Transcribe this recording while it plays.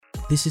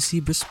This is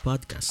Hebrews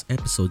Podcast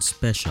episode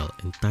special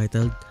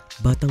entitled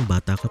Batang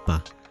Bata Ka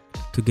Pa,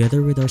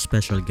 together with our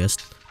special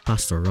guest,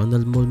 Pastor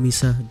Ronald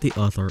Molmisa, the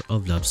author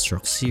of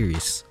Lovestruck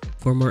series.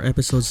 For more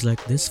episodes like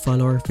this,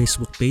 follow our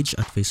Facebook page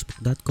at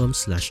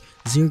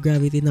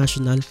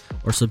facebook.com/ZeroGravityNational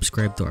or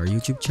subscribe to our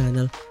YouTube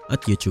channel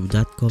at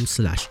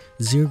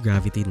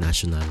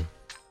youtube.com/ZeroGravityNational.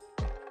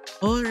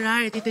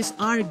 Alright, it is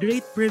our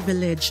great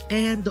privilege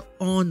and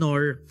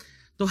honor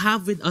to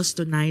have with us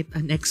tonight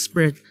an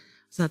expert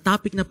sa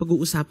topic na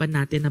pag-uusapan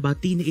natin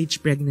about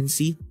teenage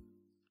pregnancy.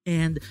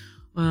 And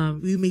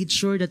we made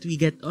sure that we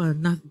get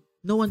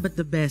no one but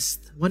the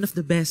best, one of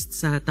the best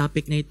sa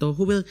topic na ito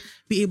who will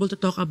be able to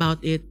talk about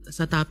it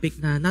sa topic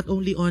na not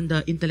only on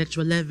the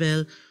intellectual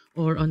level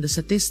or on the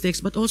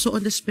statistics but also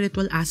on the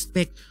spiritual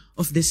aspect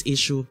of this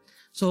issue.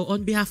 So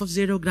on behalf of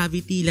Zero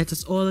Gravity, let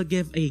us all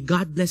give a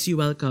God bless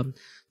you welcome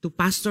to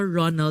Pastor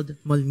Ronald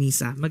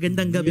Molmisa.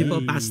 Magandang gabi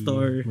po,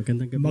 Pastor.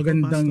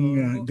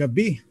 Magandang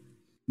gabi,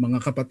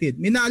 mga kapatid.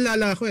 May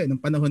naalala ko nung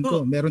panahon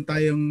ko, meron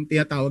tayong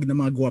tinatawag na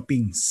mga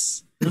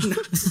guwapings.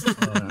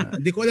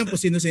 Hindi ko alam kung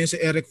sino si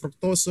Eric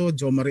Fructoso,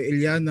 Jo Marie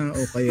Eliana,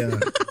 o kaya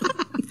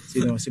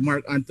si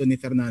Mark Anthony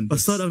Fernandez.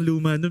 Pastor, ang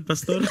luma nun,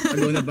 Pastor.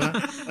 Ano na ba?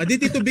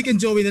 Dito Vic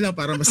and Joey na lang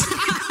para mas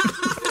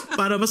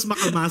para mas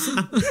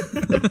makamasa.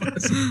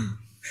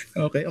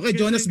 Okay,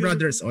 Jonas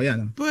Brothers.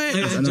 Yan.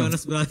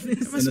 Jonas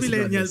Brothers. Mas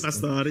millennial,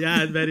 Pastor.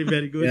 Yan, very,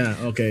 very good.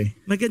 Yeah, okay.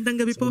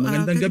 Magandang gabi po.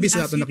 Magandang gabi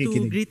sa lahat na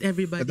nakikinig. Greet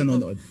everybody.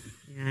 Katanonood.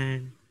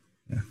 Yan.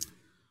 Yeah.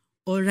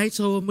 Alright,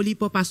 so muli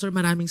po, Pastor,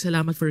 maraming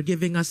salamat for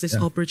giving us this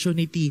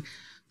opportunity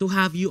to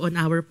have you on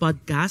our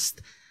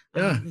podcast.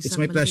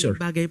 It's my pleasure.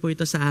 Bagay po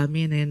ito sa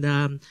amin. And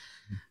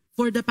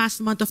for the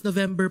past month of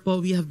November po,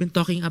 we have been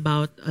talking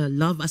about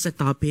love as a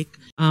topic.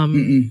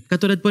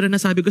 Katulad po na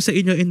nasabi ko sa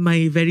inyo in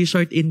my very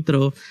short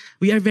intro,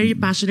 we are very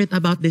passionate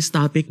about this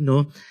topic,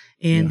 no?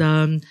 And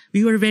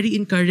we were very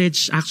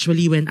encouraged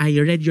actually when I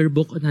read your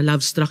book na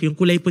Lovestruck, yung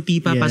kulay puti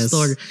pa,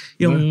 Pastor.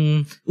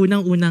 Yung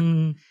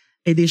unang-unang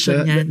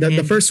edition niyan.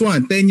 The first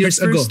one, 10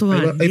 years ago.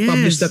 I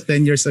published that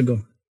 10 years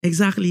ago.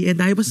 Exactly. And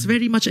I was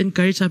very much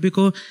encouraged. Sabi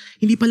ko,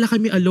 hindi pala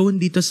kami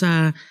alone dito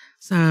sa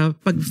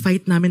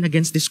pag-fight namin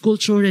against this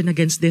culture and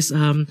against this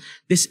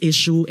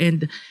issue.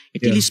 And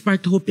it really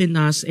sparked hope in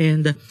us.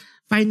 And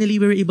finally,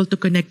 we were able to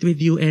connect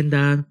with you and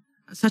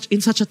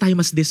in such a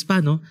time as this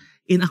pa, no?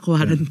 In a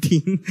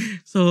quarantine.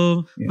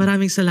 So,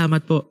 maraming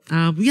salamat po.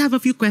 We have a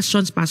few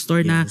questions,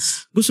 Pastor, na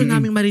gusto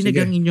naming marinig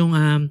ang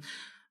inyong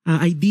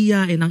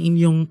idea and ang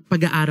inyong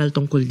pag-aaral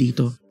tungkol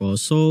dito.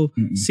 So,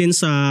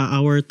 since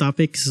our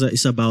topic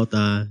is about,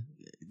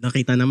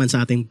 nakita naman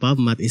sa ating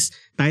PubMat is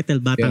title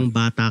Batang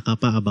Bata Ka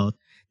Pa about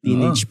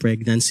teenage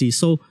pregnancy.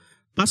 So,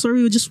 Pastor,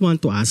 we just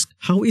want to ask,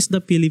 how is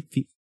the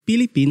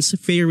Philippines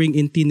faring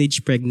in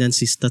teenage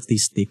pregnancy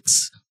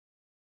statistics?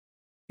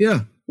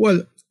 Yeah,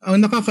 well, ang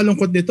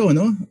nakakalungkot dito,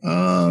 no?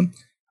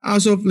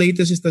 As of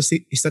latest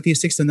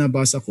statistics na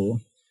nabasa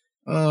ko,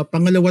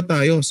 pangalawa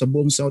tayo sa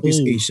buong Southeast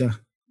Asia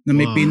na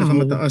may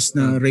pinakamataas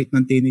na rate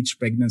ng teenage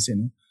pregnancy.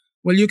 No?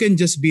 Well, you can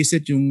just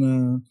visit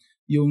yung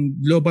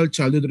Global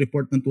Childhood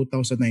Report ng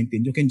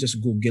 2019. You can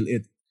just Google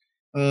it.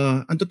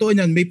 Ang totoo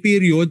niyan, may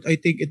period, I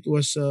think it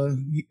was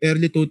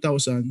early 2000,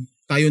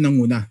 tayo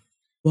nanguna.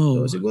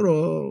 Wow. So siguro,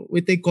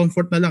 we take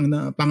comfort na lang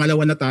na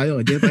pangalawa na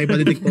tayo. Hindi na tayo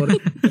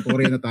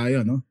valedictorian na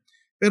tayo. No?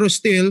 Pero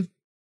still,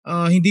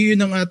 hindi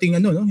yun ang ating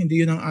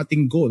hindi yun ang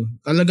ating goal.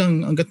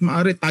 Talagang hangga't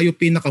maaari tayo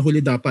pinakahuli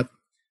dapat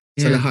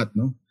sa lahat,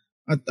 no?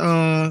 At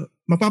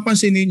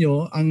mapapansin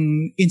niyo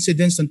ang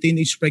incidence ng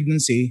teenage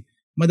pregnancy,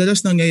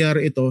 madalas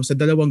nangyayari ito sa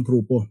dalawang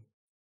grupo.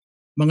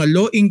 Mga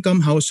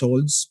low-income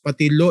households,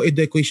 pati low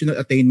educational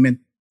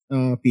attainment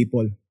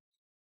people.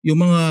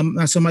 Yung mga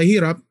nasa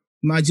mahirap,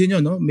 imagine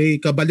nyo, no? May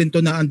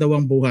kabalintonaan daw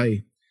ang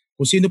buhay.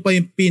 Kung sino pa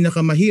yung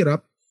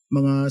pinakamahirap,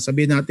 mga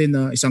sabihin natin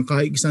na isang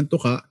kahig, isang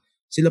tuka,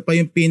 sila pa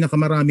yung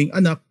pinakamaraming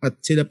anak at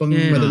sila pang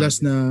madalas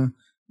na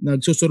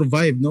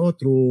nagsusurvive, no,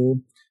 through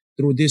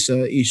this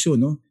issue,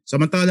 no.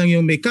 Samantalang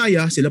yung may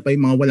kaya, sila pa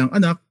yung mga walang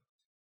anak.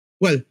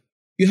 Well,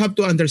 you have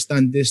to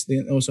understand this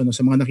din also, no,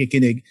 sa mga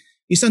nakikinig.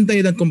 Isang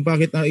dahilan kung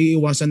bakit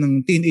naiiwasan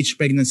ng teenage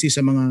pregnancy sa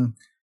mga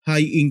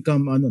high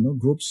income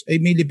groups ay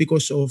mainly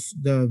because of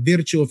the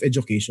virtue of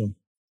education.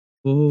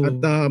 At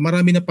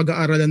marami na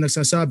pag-aaralan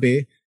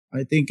nagsasabi,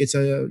 I think it's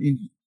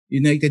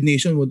United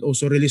Nations would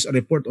also release a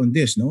report on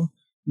this, no,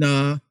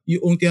 na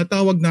yung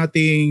tinatawag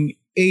nating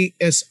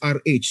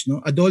ASRH,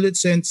 no,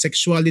 Adolescent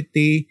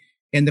Sexuality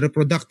and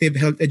Reproductive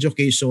Health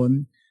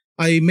Education,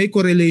 ay may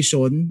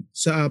correlation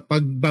sa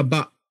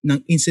pagbaba ng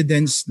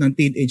incidence ng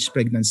teenage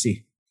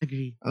pregnancy.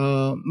 Agree.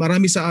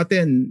 Marami sa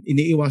atin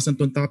iniiwasan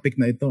tong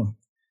topic na ito.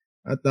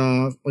 At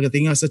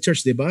pagdating nga sa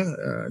church, di ba,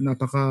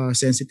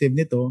 napaka-sensitive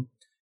nito.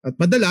 At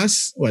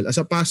madalas, well, as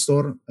a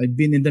pastor, I've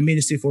been in the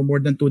ministry for more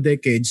than 2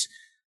 decades,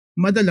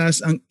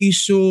 madalas ang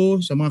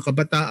issue sa mga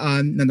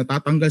kabataan na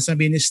natatanggal sa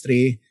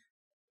ministry,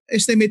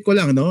 estimate ko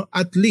lang, no,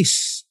 at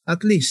least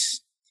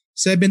 70%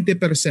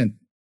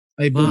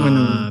 ay bunga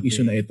ng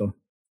issue na ito.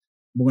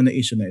 Bunga ng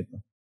issue na ito.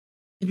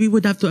 And we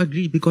would have to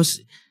agree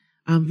because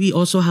we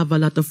also have a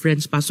lot of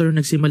friends, Pastor,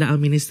 nagsimula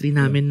ang ministry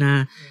namin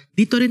na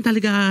dito rin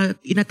talaga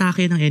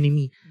inatake ng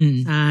enemy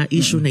sa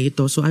issue na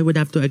ito. So I would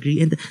have to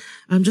agree. And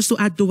just to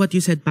add to what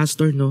you said,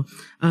 Pastor, no,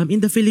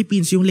 in the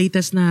Philippines, yung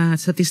latest na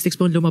statistics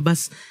po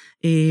lumabas,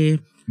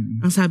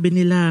 ang sabi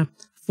nila,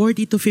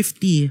 40 to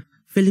 50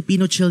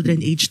 Filipino children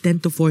aged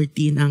 10 to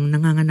 14 ang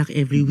nanganganak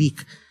every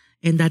week.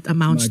 And that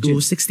amounts to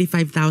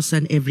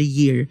 65,000 every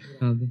year.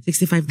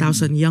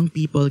 65,000 young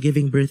people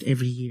giving birth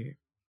every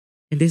year.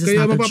 And this is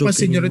kaya not a joke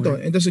mapapansin nyo anymore.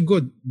 rito, and that's a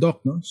good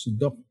doc, no? Si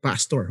Doc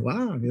Pastor.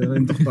 Wow,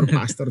 yung Dr.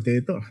 Pastor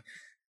dito.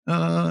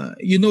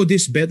 You know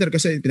this better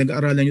kasi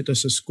pinag-aaralan nyo to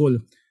sa school.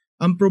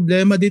 Ang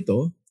problema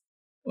dito,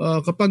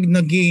 kapag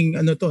naging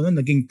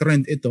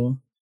trend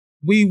ito,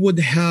 we would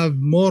have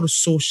more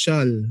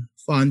social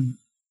fund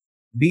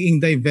being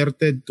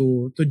diverted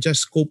to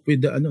just cope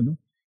with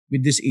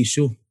with this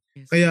issue.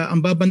 Yes. Kaya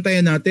ang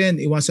babantayan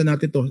natin, iwasan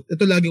natin to.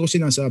 Ito lagi ko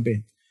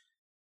sinasabi.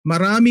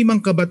 Marami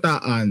mang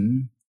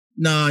kabataan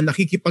na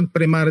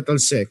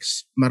nakikipag-premarital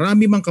sex,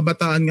 marami mang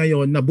kabataan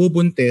ngayon na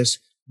bubuntis,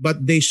 but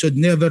they should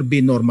never be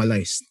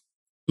normalized.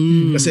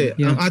 Kasi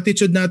ang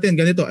attitude natin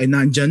ganito ay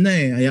nandyan na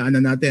hayaan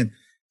na natin.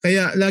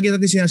 Kaya lagi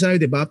natin sinasabi,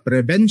 di ba,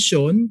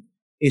 prevention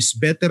is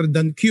better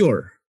than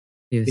cure.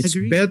 Yes. It's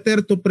better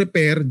to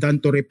prepare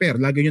than to repair.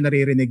 Lagi nyo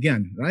naririnig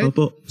yan, right?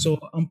 Opo. So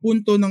ang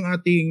punto ng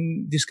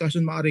ating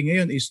discussion maaari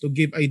ngayon is to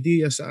give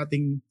ideas sa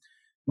ating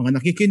mga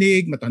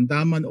nakikinig,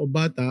 matanda man o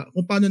bata,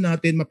 kung paano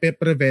natin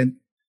mape-prevent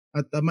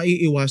at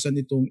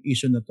maiiwasan itong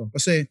issue na to.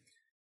 Kasi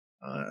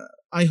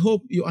I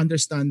hope you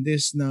understand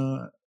this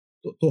na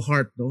to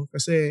heart, no?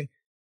 Kasi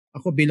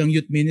ako bilang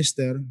youth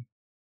minister,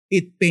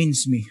 it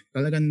pains me.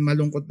 Talagang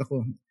malungkot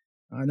ako.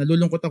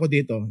 Nalulungkot ako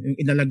dito. Yung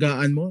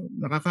inalagaan mo,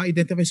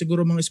 nakaka-identify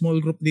siguro mga small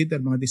group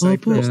leader, mga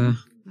disciples.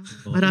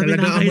 Opo. Marami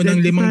Inalagaan mo ng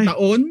 5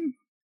 taon,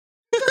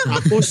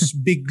 tapos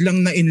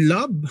biglang na in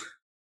love.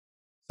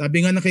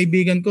 Sabi nga ng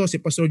kaibigan ko, si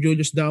Pastor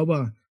Julius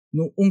Dawa,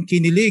 noong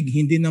kinilig,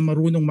 hindi na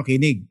marunong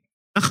makinig.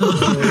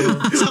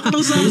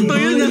 Sakto-sakto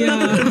yun.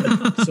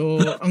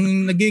 So,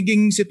 ang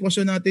nagiging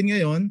sitwasyon natin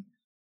ngayon,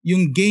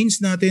 yung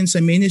gains natin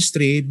sa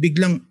ministry,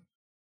 biglang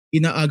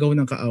inaagaw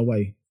ng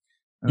kaaway.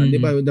 Di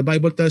ba? The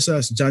Bible tells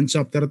us, John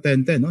chapter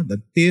 10, no?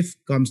 The thief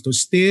comes to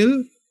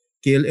steal,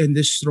 kill, and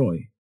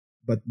destroy.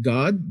 But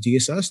God,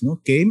 Jesus, no,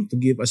 came to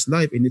give us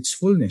life in its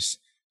fullness.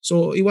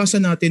 So,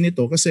 iwasan natin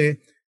ito kasi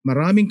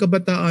maraming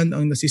kabataan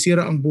ang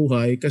nasisira ang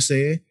buhay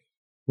kasi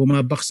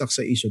bumabaksak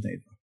sa issue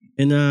na ito.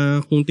 And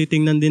kung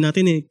titingnan din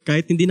natin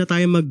kahit hindi na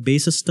tayo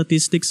mag-base sa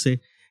statistics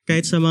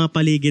kahit sa mga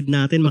paligid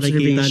natin,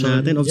 makikita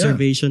natin,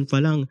 observation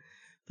pa lang,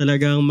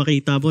 talagang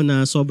makita mo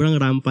na sobrang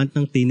rampant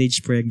ng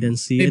teenage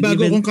pregnancy. May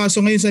bago kong kaso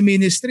ngayon sa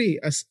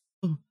ministry as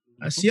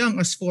young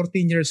as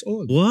 14 years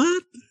old.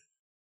 What?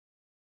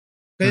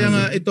 Kaya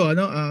nga ito,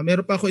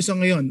 meron pa ako isang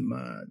ngayon,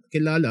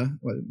 kilala,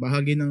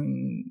 bahagi ng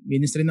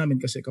ministry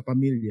namin kasi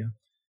kapamilya,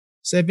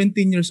 17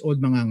 years old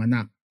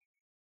manganganak.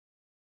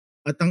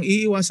 At ang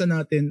iiwasan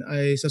natin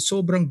ay sa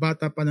sobrang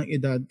bata pa ng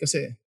edad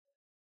kasi,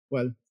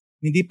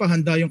 hindi pa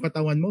handa yung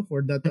katawan mo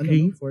for that,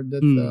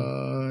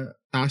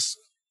 task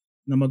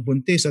na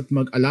magbuntis at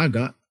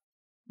mag-alaga.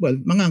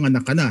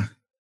 Manganganak ka na.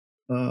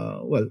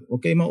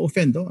 Okay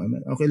ma-offend.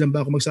 Okay lang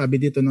ba ako magsabi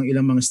dito ng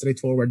ilang mga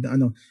straightforward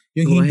na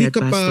yung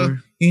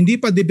hindi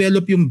pa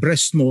develop yung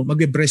breast mo,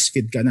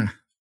 magbe-breastfeed ka na.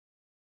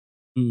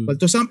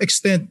 But to some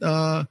extent,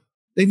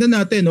 tingnan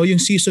natin yung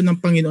season ng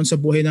Panginoon sa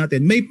buhay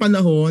natin. May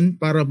panahon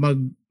para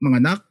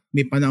manganak,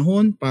 may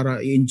panahon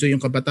para i-enjoy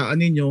yung kabataan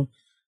ninyo.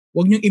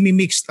 Huwag niyong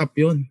imi-mixed up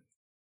yun.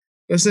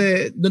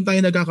 Kasi doon tayo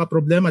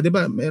nagkakaproblema. Di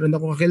ba? Meron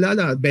akong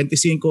kakilala,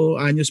 25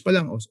 anyos pa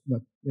lang.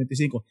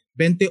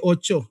 28.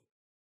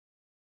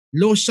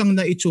 Low siyang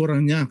na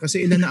itsurang niya.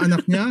 Kasi ilan na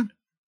anak niya?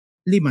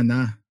 5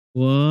 na.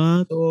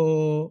 What?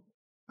 So,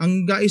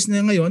 ang gais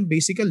na ngayon,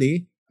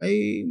 basically,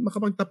 ay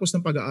makapagtapos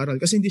ng pag-aaral.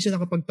 Kasi hindi siya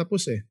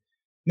nakapagtapos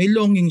May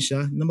longing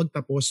siya na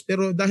magtapos.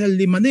 Pero dahil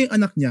 5 na yung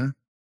anak niya,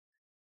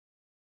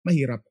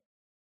 mahirap.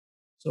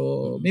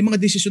 So, may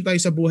mga desisyon tayo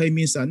sa buhay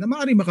minsan na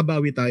maaaring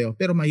makabawi tayo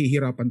pero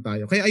mahihirapan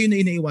tayo. Kaya ayun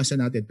na iniiwasan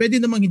natin. Pwede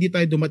namang hindi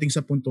tayo dumating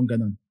sa puntong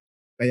ganun.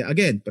 Kaya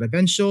again,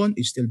 prevention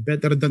is still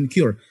better than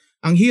cure.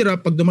 Ang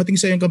hirap, pag dumating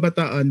sa iyong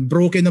kabataan,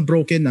 broken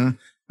na,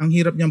 ang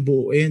hirap niyang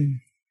buuin.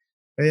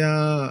 Kaya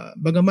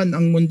bagaman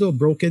ang mundo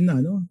broken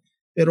na, no?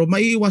 Pero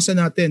maiiwasan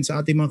natin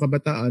sa ating mga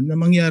kabataan na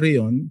mangyari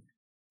yon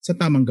sa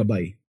tamang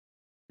gabay.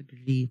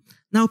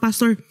 Now,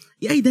 Pastor,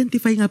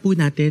 i-identify nga po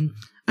natin,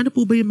 ano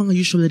po ba yung mga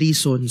usual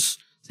reasons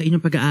sa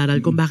inyong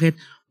pag-aaral kung bakit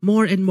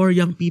more and more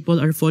young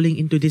people are falling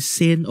into this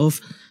sin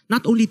of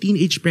not only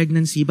teenage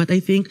pregnancy, but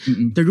I think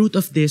the root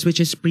of this, which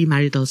is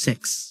premarital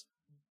sex?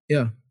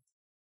 Yeah.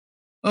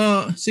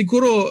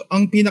 Siguro,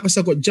 ang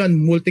pinakasagot dyan,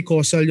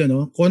 multi-causal yun,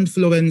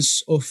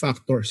 confluence of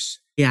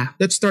factors. Yeah.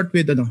 Let's start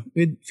with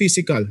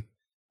physical.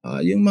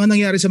 Yung mga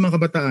nangyari sa mga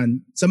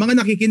kabataan, sa mga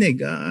nakikinig,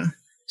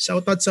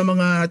 shoutout sa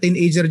mga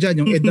teenager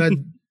dyan, yung edad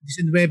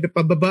 19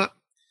 pababa,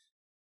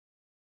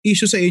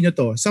 issue sa inyo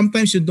to.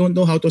 Sometimes you don't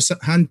know how to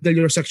handle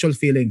your sexual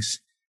feelings.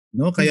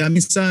 No? Kaya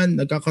minsan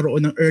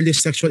nagkakaroon ng early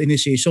sexual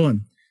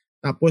initiation.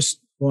 Tapos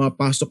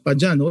pumapasok pa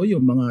dyan, no?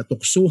 Yung mga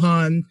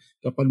tuksuhan,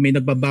 kapag may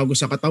nagbabago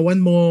sa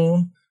katawan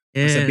mo,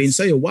 sabihin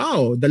sa'yo,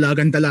 wow,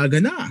 dalagan-dalaga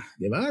na.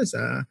 Di ba?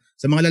 Sa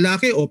mga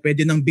lalaki,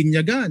 pwede nang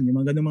binyagan.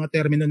 Yung mga ganung mga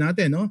termino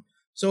natin. No?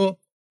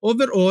 So,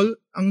 overall,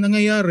 ang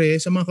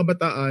nangyayari sa mga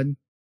kabataan,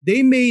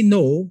 they may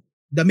know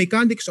the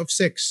mechanics of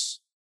sex,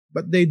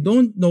 but they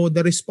don't know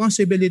the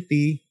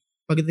responsibility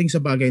pagdating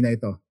sa bagay na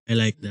ito. I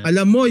like that.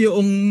 Alam mo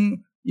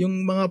yung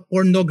mga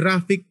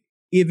pornographic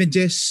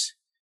images,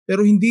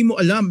 pero hindi mo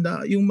alam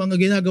na yung mga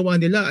ginagawa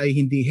nila ay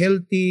hindi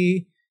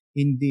healthy,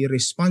 hindi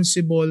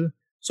responsible.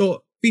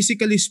 So,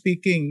 physically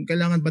speaking,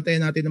 kailangan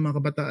bantayan natin ng mga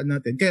kabataan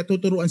natin. Kaya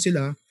tuturuan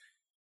sila,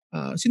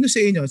 sino sa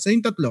inyo, sa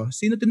yung tatlo,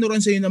 sino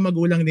tinuruan sa inyo na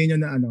magulang ninyo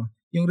na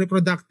yung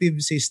reproductive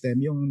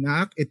system, yung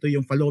ito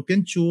yung fallopian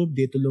tube,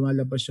 dito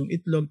lumalabas yung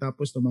itlog,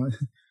 tapos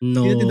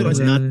No,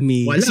 not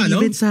me. Wala, kasi no?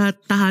 even sa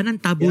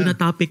tahanan, tabu na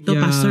topic to,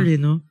 Pastor,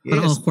 no? Yes.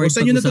 Parang awkward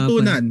Saan nyo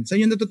natutunan? pag-usapan. Saan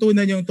nyo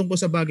natutunan yung tungkol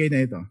sa bagay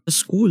na ito? Sa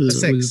school.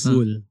 Sa sex.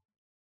 School.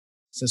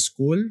 Sa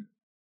school?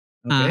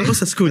 Okay. Ako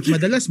sa school.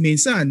 At madalas,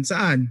 minsan,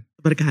 saan?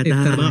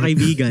 Barkada. Mga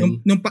kaibigan.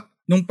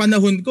 Nung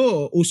panahon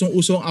ko,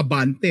 usong-usong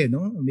Abante,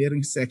 no? Mayroong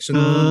section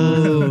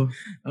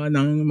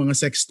ng mga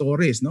sex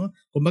stories, no?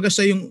 Kumbaga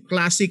siya yung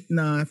classic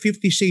na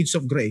 50 Shades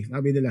of Grey,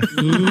 sabi nila.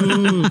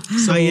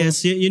 So,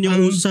 yes, yun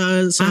yung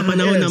sa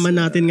panahon naman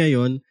natin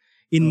ngayon,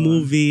 in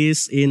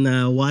movies, in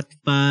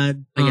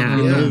Wattpad,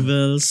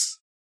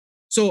 novels.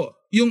 So,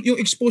 yung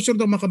exposure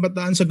ng mga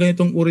kabataan sa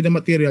ganitong uri ng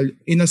material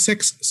in a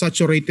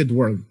sex-saturated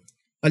world,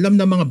 alam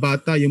na mga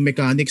bata yung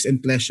mechanics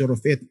and pleasure of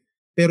it.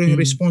 Pero yung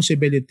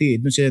responsibility,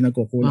 doon sila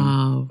nagkukulang.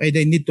 Wow. Ay,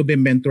 they need to be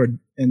mentored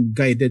and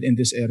guided in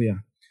this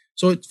area.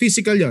 So,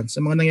 physical yan, sa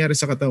mga nangyari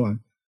sa katawan.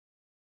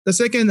 The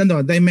second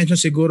dimension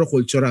siguro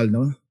cultural,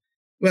 no?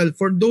 Well,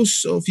 for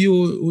those of you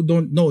who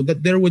don't know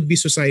that there would be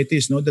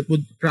societies, no, that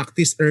would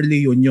practice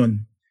early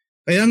union.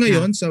 Kaya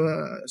ngayon,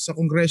 sa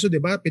Kongreso, di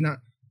ba,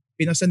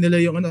 pinasa nila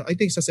yung, I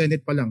think sa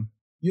Senate pa lang,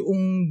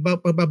 yung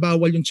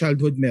pagbabawal yung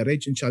childhood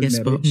marriage, yung child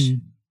marriage.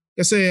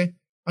 Kasi,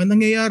 ang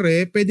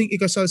nangyayari, pwedeng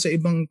ikasal sa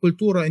ibang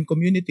kultura and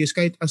communities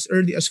kahit as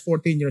early as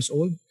 14 years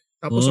old.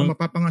 Tapos ang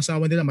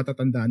mapapangasawa nila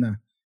matatanda na.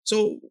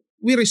 So,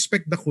 we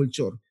respect the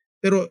culture.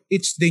 Pero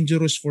it's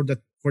dangerous for the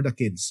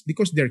kids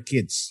because they're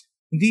kids.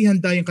 Hindi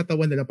handa yung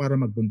katawan nila para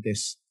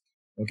magbuntis.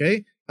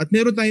 Okay? At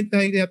meron tayong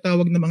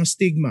tinatawag na mga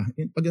stigma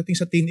pagdating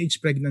sa teenage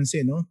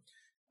pregnancy. No?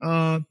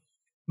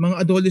 Mga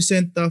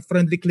adolescent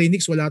friendly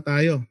clinics, wala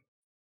tayo.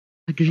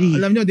 Agree.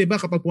 Alam nyo, di ba,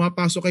 kapag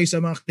pumapasok kayo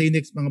sa mga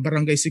clinics, mga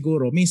barangay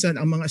siguro, minsan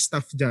ang mga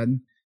staff dyan,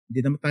 hindi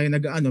naman tayo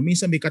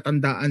minsan may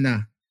katandaan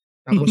na.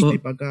 Tapos may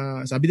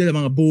sabi nila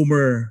mga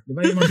boomer. Di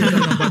ba yung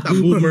mga bata,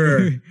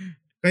 boomer.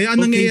 Kaya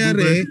ang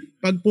nangyayari,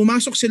 pag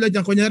pumasok sila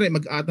dyan, kunyari,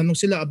 mag-atanong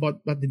sila about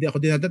ba't hindi ako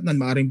dinadatnan,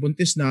 maaring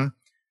buntis na,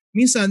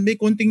 minsan may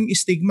konting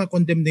stigma,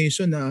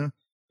 condemnation na,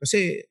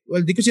 kasi,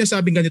 well, di ko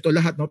sinasabing ganito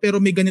lahat, no?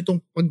 Pero may ganitong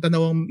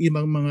pagtanaw ang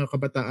ibang mga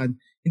kabataan.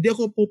 Hindi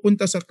ako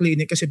pupunta sa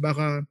clinic kasi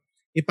baka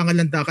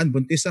ipangalandakan,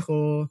 buntis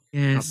ako,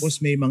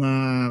 tapos may mga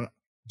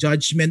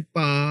judgment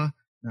pa,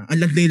 na ang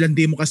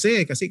landi mo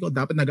kasi ikaw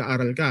dapat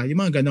nag-aaral ka,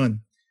 yung mga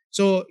ganon.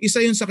 So,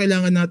 isa yun sa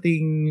kailangan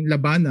nating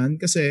labanan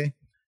kasi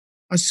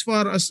as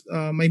far as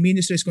my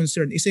ministry is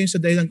concerned, isa yun sa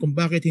dahilan kung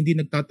bakit hindi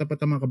nagtatapat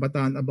ang mga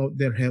kabataan about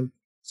their health,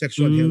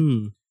 sexual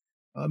health.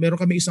 Meron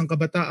kami isang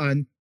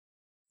kabataan,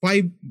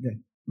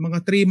 mga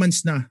 3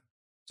 months na,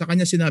 sa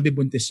kanya sinabi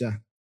buntis siya.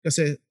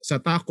 Kasi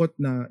sa takot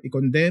na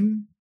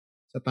i-condemn,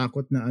 sa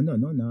takot na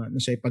na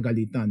siya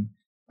ipagalitan.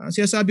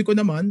 Sinasabi ko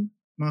naman,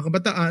 mga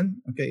kabataan,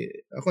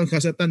 okay, ako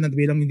kasatan na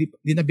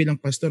hindi na bilang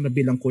pastor, na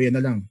bilang kuya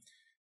na lang.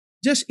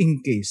 Just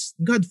in case,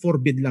 God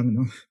forbid lang,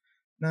 no,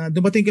 na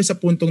dumating ka sa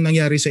puntong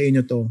nangyari sa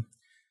inyo to.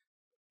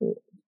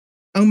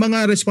 Ang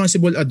mga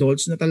responsible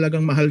adults na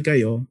talagang mahal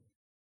kayo,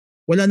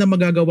 wala na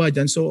magagawa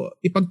dyan. So,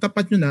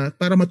 ipagtapat nyo na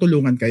para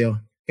matulungan kayo.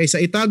 Kaysa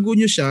itago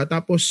nyo siya,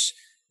 tapos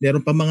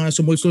meron pa mga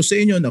sumulso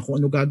sa inyo na kung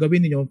ano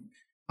gagawin niyo.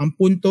 Ang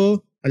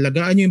punto,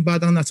 alagaan nyo yung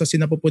batang nasa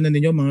sinapupunan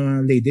ninyo,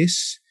 mga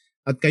ladies,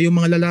 at kayong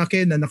mga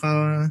lalaki na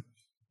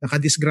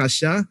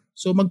nakadisgrasya,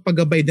 so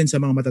magpagabay din sa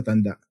mga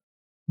matatanda.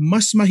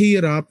 Mas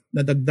mahirap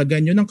na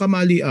dagdagan nyo ng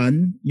kamalian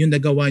yung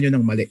nagawa nyo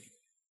ng mali.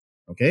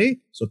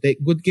 Okay? So take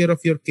good care of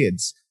your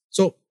kids.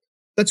 So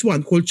that's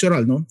one,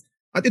 cultural, no?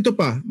 At ito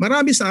pa,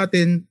 marami sa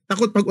atin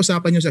takot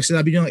pag-usapan yung sex.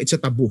 Sinabi nyo nga, it's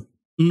a taboo.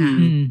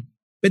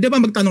 Pwede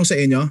ba magtanong sa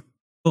inyo?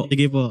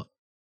 Sige po.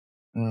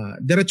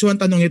 Diretsuhan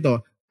tanong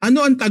ito.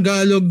 Ano ang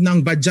Tagalog ng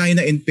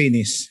vagina and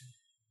penis?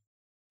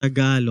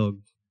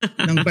 Tagalog.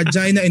 Ng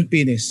vagina and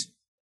penis.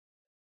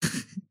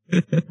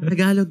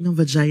 Tagalog ng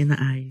vagina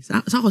ay. Sa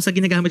ako, sa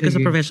ginagamit ko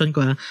sa profession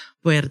ko,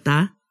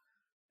 puerta.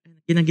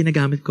 Yun ang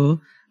ginagamit ko.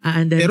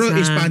 And then pero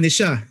Spanish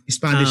siya.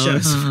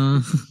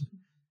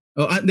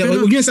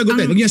 Huwag niyo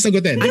sagutin. Huwag niyo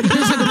sagutin.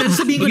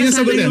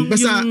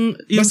 Basta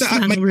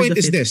my point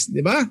is this, di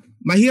ba?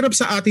 Mahirap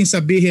sa ating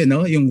sabihin,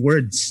 no, yung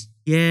words.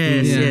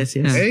 Yes.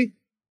 Okay?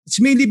 It's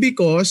mainly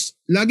because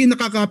lagi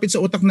nakakapit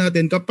sa utak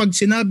natin kapag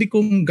sinabi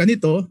kong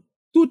ganito,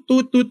 tut,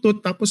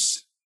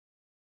 tapos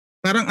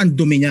parang ang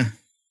dumi niya.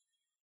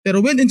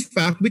 Pero when in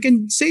fact, we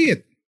can say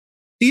it.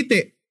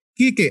 Tite,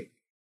 Kike.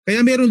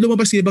 Kaya meron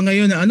lumabas iba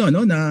ngayon na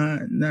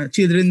na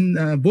children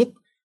book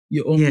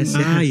yung Yes.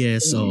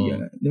 Yes.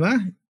 di ba?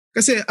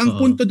 Kasi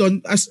ang punto doon,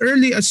 as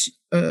early as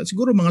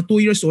siguro mga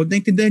 2 years old,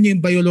 naintindihan niya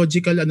yung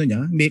biological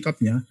makeup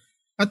niya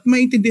at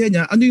maintindihan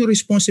niya ano yung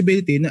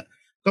responsibility na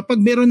kapag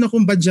meron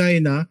akong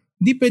vagina,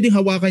 hindi pwedeng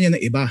hawakan niya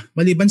ng iba.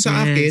 Maliban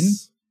sa akin,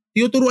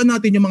 tinuturuan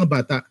natin yung mga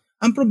bata.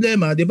 Ang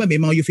problema, di ba, may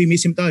mga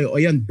euphemism tayo. O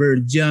yan,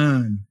 bird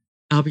yan.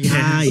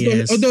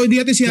 Yes. Although hindi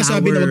natin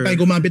sinasabi Flower. na huwag tayo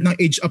gumamit ng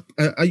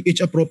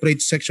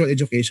age-appropriate sexual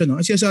education. No?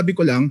 Ang sinasabi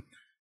ko lang,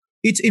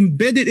 it's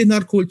embedded in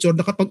our culture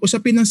na kapag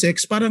usapin ng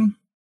sex, parang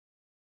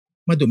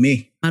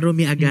madumi.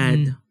 Marumi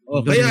agad.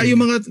 Kaya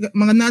yung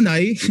mga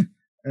nanay,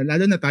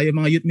 lalo na tayo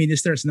mga youth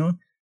ministers, no?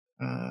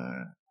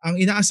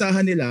 Ang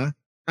inaasahan nila,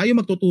 tayo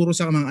magtuturo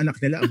sa mga anak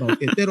nila about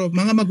it. Pero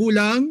mga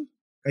magulang,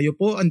 kayo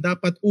po ang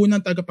dapat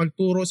unang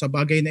tagapagturo sa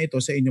bagay na ito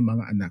sa inyong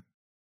mga anak.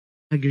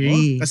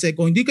 Agree. Kasi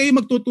kung hindi kayo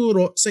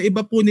magtuturo, sa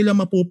iba po nila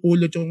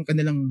mapupulot yung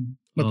kanilang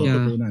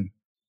matututunan.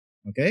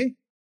 Okay?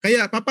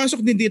 Kaya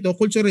papasok din dito,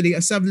 culturally,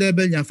 ang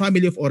sub-level niya,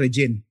 family of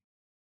origin.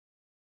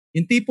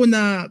 Yung tipo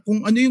na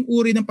kung ano yung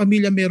uri ng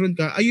pamilya meron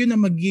ka, ayun na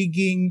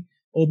magiging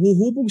o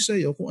buhubog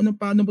sa'yo kung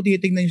paano mo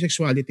titingnan yung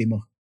sexuality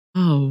mo.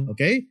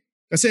 Okay?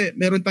 Kasi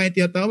meron tayong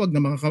tinatawag na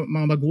mga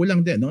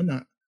magulang din, no, na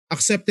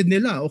accepted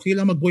nila, okay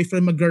lang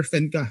mag-boyfriend,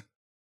 mag-girlfriend ka.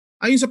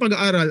 Ayon sa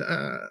pag-aaral,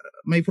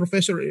 my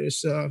professor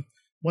is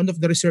one of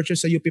the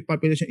researchers sa UP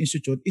Population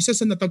Institute. Isa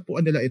sa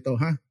natagpuan nila ito,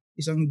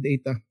 isang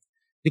data.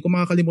 Hindi ko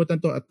makakalimutan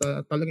to at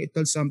talagang it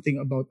tells something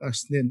about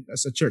us din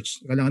as a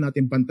church. Kailangan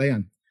natin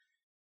pantayan.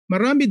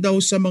 Marami daw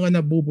sa mga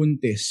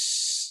nabubuntis,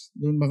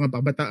 ng mga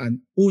kabataan,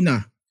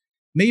 una,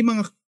 may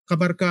mga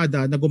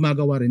kabarkada na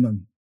gumagawa rin nun.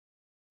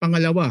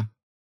 Pangalawa,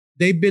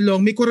 they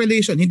belong, may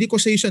correlation, hindi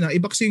causation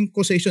iba kasing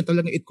causation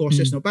talagang it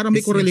causes, no? Parang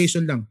may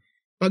correlation lang.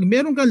 Pag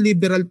meron kang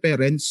liberal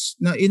parents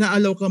na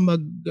inaalaw ka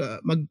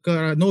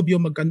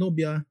magka-nobyo,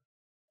 magka-nobya,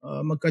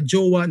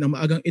 magka-jowa ng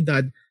maagang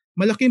edad,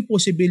 malaking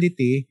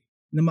possibility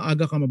na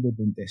maaga ka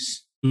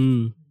mabubuntis.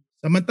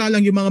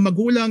 Samantalang yung mga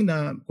magulang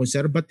na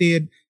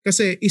conservative,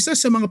 kasi isa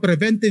sa mga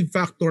preventive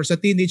factors sa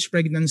teenage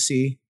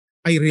pregnancy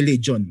ay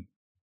religion.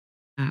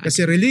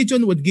 Kasi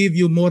religion would give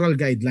you moral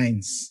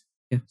guidelines.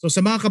 So sa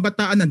mga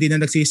kabataan, hindi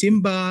na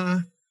nagsisimba,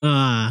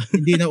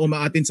 hindi na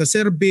umaatin sa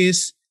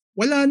service,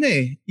 wala na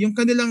yung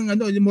kanilang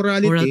yung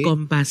morality. Moral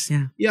compass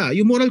niya. Yeah,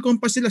 yung moral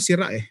compass nila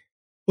sira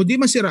Kung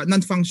di man sira,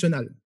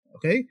 non-functional.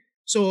 Okay?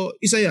 So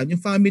isa yan,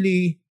 yung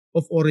family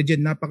of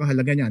origin,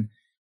 napakahalaga niyan.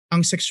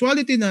 Ang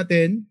sexuality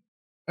natin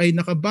ay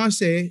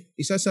nakabase,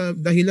 isa sa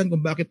dahilan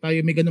kung bakit tayo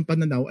may ganung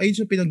pananaw ay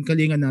sa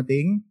pinanggalingan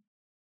nating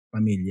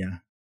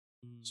pamilya.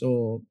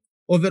 So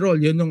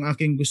overall, yun yung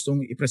aking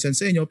gustong i-present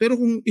sa inyo. Pero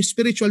kung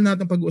spiritual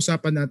natin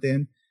pag-uusapan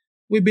natin,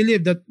 we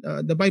believe that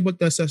the Bible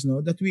tells us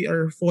that we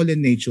are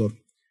fallen nature.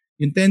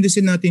 Yung tendency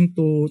natin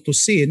to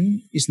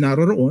sin is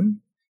naroon.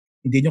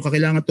 Hindi nyo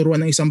kakailangan turuan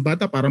ng isang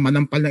bata para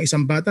manampal ng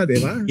isang bata, di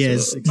ba?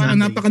 Yes, so, exactly. Parang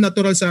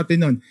napaka-natural sa atin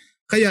nun.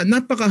 Kaya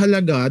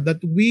napakahalaga that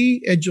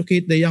we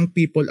educate the young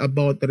people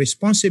about the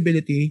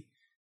responsibility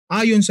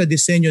ayon sa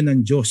disenyo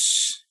ng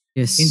Diyos.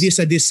 Yes. Hindi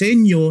sa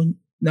disenyo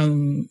ng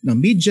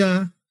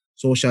media,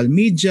 social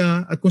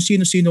media, at kung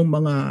sino-sinong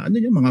mga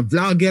mga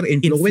vlogger,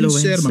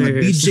 influencer, mga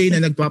DJ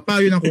na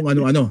nagpapayo ng kung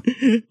ano-ano.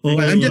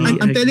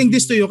 I'm telling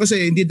this to you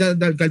kasi hindi dahil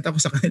galit ako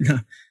sa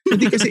kanila.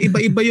 Hindi kasi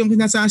iba-iba yung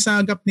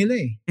nasasagap nila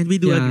And we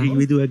do agree.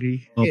 We do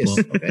agree. Yes,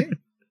 okay?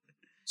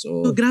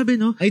 So, grabe,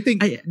 no? I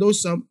think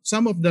those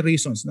some of the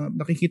reasons na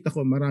nakikita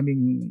ko maraming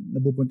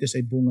nabubuntis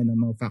ay bunga ng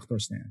mga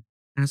factors na yan.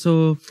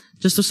 So,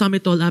 just to sum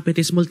it all up, it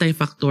is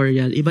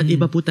multifactorial.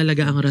 Iba't-iba po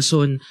talaga ang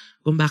rason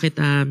kung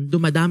bakit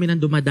dumadami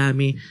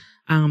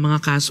ang mga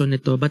kaso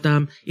nito. But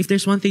if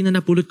there's one thing na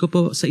napulot ko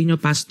po sa inyo,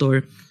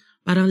 Pastor,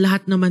 parang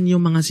lahat naman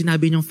yung mga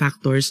sinabi niyong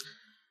factors,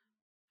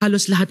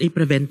 halos lahat ay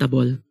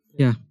preventable.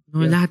 Yeah.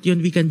 No, lahat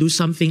yun, we can do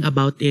something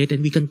about it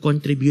and we can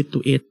contribute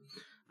to it.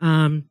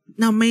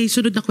 Now, may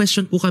sunod na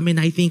question po kami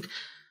na I think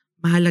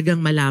mahalagang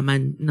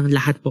malaman ng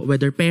lahat po,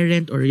 whether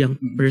parent or young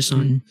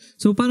person.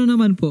 So, paano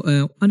naman po,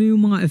 ano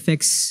yung mga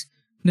effects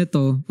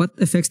nito? What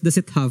effects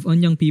does it have on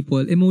young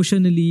people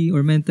emotionally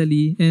or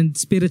mentally and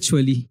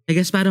spiritually? I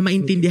guess para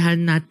maintindihan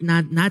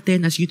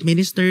natin as youth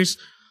ministers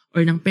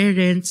or ng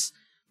parents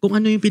kung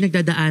ano yung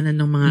pinagdadaanan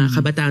ng mga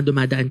kabataan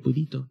dumadaan po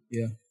dito.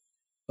 Yeah.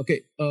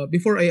 Okay,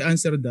 before I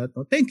answer that,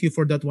 thank you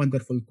for that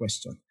wonderful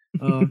question.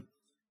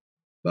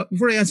 But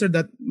before I answer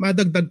that,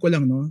 madagdag ko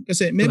lang,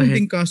 kasi meron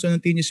ding kaso ng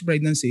teenage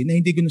pregnancy na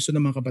hindi ginusto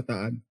ng mga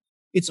kabataan.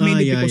 It's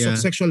mainly because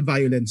of sexual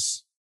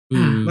violence.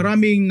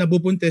 Maraming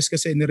nabubuntis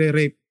kasi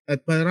nire-rape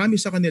at marami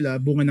sa kanila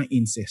bunga ng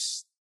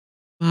incest.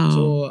 Wow.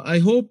 So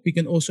I hope we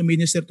can also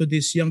minister to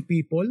these young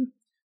people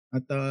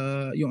at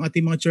yung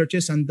ating mga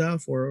churches handa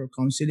for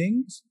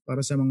counseling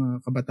para sa mga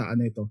kabataan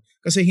na ito.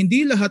 Kasi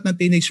hindi lahat ng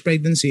teenage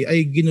pregnancy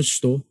ay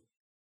ginusto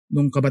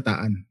ng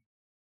kabataan.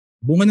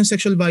 Bunga ng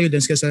sexual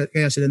violence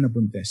kaya sila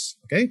nabuntis.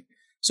 Okay?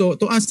 So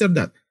to answer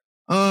that,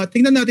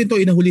 tingnan natin to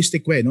in a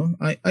holistic way.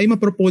 I'm a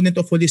proponent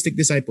of holistic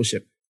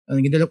discipleship.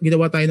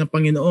 Ginawa tayo ng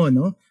Panginoon,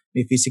 no?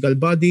 May physical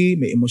body,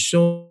 may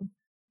emosyon,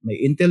 may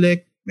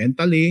intellect,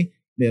 mentally,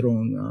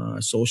 merong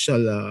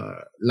social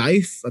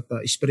life at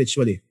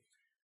spiritually.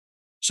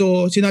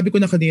 So, sinabi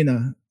ko na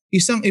kanina,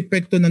 isang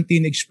epekto ng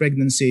teenage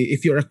pregnancy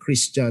if you're a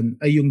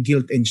Christian ay yung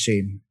guilt and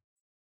shame.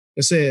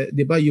 Kasi,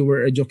 di ba, you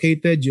were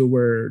educated, you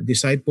were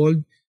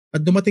discipled,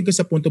 at dumating ka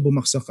sa punto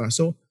bumaksak ka.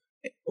 So,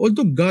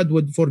 although God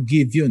would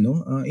forgive you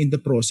in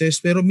the process,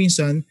 pero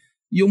minsan,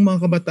 yung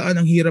mga kabataan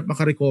ang hirap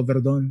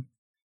makarecover doon.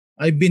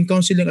 I've been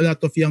counseling a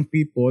lot of young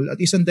people at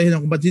isang dahilan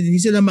kung ba't hindi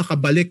sila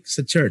makabalik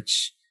sa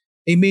church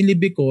mainly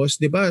because,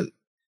 di ba,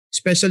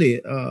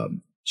 especially,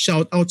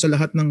 shout out sa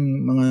lahat ng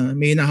mga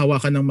may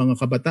hinahawakan ng mga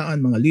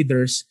kabataan, mga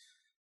leaders.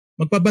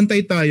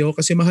 Magpabantay tayo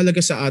kasi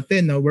mahalaga sa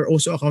atin na we're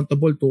also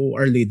accountable to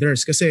our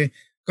leaders. Kasi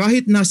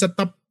kahit nasa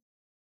top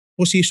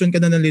position ka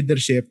na ng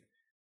leadership,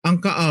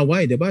 ang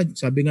kaaway, di ba?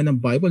 Sabi nga ng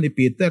Bible ni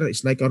Peter,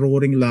 it's like a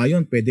roaring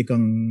lion, pwede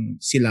kang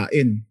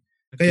silain.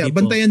 Kaya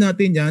bantayan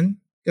natin yan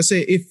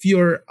kasi if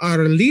you're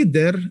our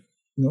leader,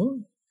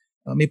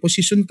 may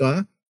position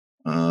ka,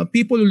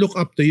 people look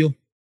up to you.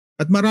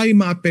 At maraming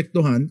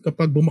maapektuhan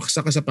kapag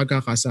bumaksak ka sa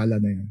pagkakasala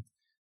na yan.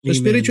 So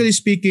spiritually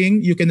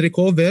speaking, you can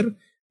recover,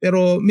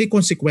 pero may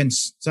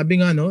consequence.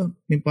 Sabi nga,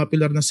 may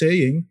popular na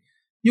saying,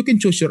 you can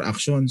choose your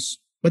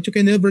actions, but you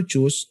can never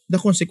choose the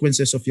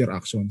consequences of your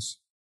actions.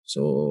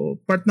 So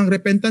part ng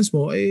repentance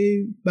mo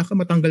ay baka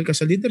matanggal ka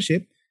sa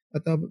leadership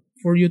at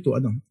for you to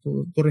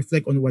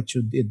reflect on what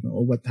you did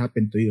or what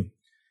happened to you.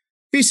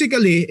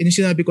 Physically,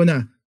 sinabi ko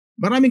na,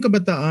 maraming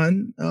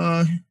kabataan,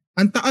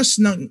 ang taas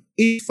ng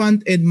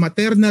infant and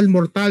maternal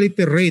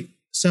mortality rate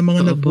sa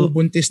mga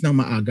nagbubuntis ng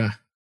maaga.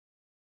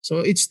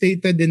 So it's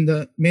stated in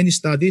the many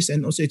studies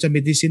and also it's a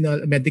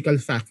medical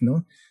fact,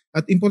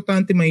 At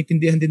importante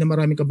maintindihan din ng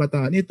maraming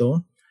kabataan ito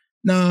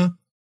na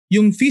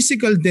yung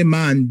physical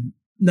demand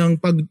ng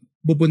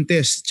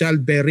pagbubuntis,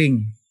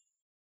 childbearing,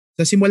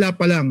 sa simula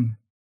pa lang,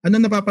 ano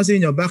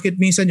napapansin nyo?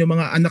 Bakit minsan yung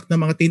mga anak ng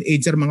mga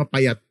teenager, mga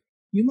payat?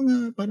 Yung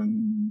mga parang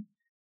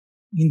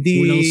hindi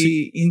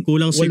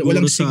kulang siguro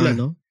walang sa sigla.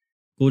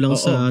 Kulang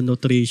sa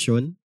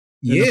nutrition.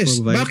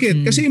 Yes,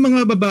 bakit? Kasi yung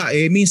mga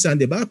babae minsan,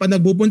 'di ba, pag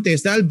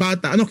nagbubuntis dahil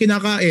bata, ano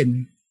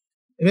kinakain?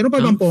 Meron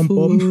pa bang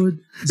pom-pom?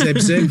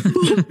 Zeb-zeb?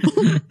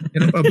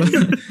 Meron pa ba?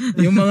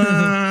 Yung mga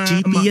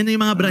GP, yan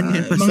yung mga brand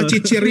niya. Mga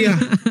chichirya.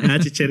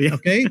 Chichirya.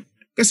 Okay?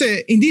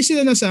 Kasi hindi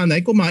sila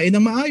nasanay kumain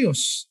ng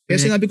maayos. Kaya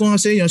sinabi ko nga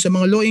sa inyo, sa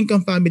mga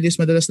low-income families,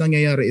 madalas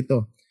nangyayari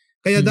ito.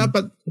 Kaya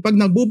dapat, pag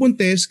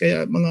nagbubuntis,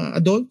 kaya mga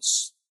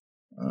adults,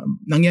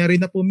 nangyari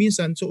na po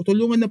minsan, so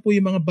tulungan na po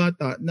yung mga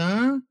bata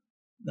na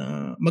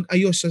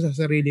mag-ayos sa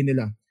sarili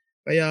nila.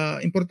 Kaya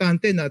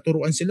importante na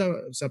turuan sila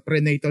sa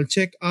prenatal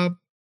check-up.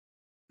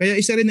 Kaya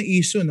isa rin ng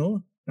issue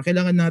na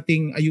kailangan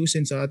nating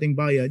ayusin sa ating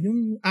bayan,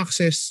 yung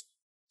access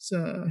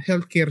sa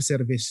healthcare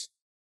service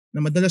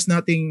na madalas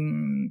nating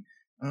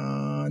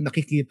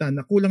nakikita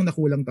na kulang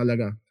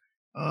talaga.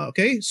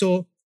 Okay?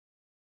 So,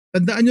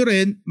 tandaan nyo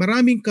rin,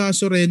 maraming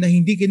kaso rin na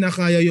hindi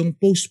kinakaya yung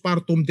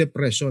postpartum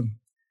depression.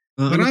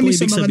 Marami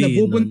sa mga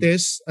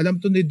nabubuntis, alam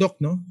to ni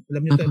Doc,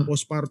 Alam niyo tayo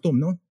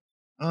postpartum,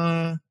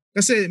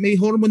 kasi may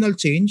hormonal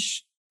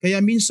change, kaya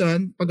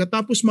minsan,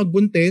 pagkatapos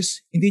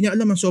magbuntis, hindi niya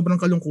alam ang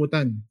sobrang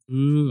kalungkutan.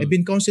 I've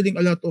been counseling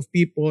a lot of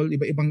people,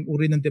 iba-ibang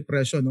uri ng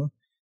depression,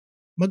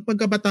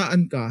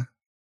 Magpagkabataan ka,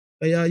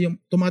 kaya yung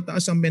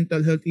tumataas ang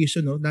mental health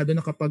issue, lalo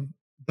na kapag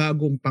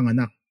bagong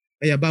panganak.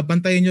 Kaya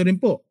babantayan nyo rin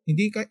po.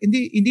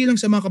 Hindi lang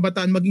sa mga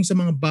kabataan, maging sa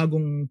mga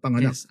bagong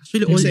panganak. Yes.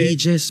 Actually, all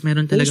ages,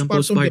 meron talagang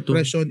postpartum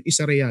depression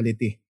is a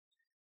reality.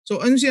 So,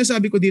 ano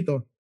sinasabi ko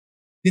dito?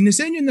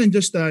 Dinisenyo ng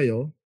Diyos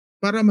tayo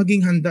para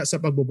maging handa sa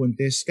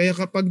pagbubuntis. Kaya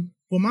kapag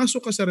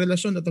pumasok ka sa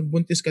relasyon at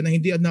nagbuntis ka na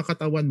hindi ang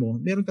nakatawan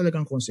mo, meron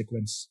talagang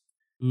consequence.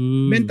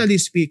 Mentally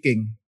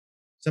speaking,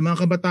 sa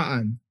mga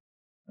kabataan,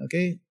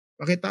 okay?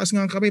 Pakitaas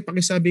nga ang kamay,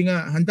 pakisabi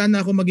nga, handa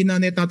na ako maging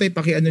nanay tatay,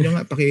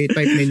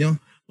 paki-type ninyo.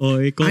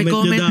 Comment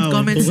nyo daw.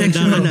 Comment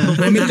section.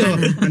 Comment nyo.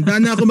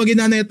 Handa na ako maging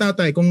nanay at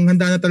tatay kung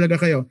handa na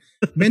talaga kayo.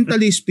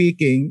 Mentally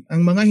speaking,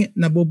 ang mga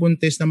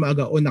nabubuntis na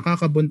maaga o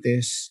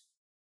nakakabuntis,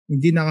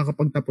 hindi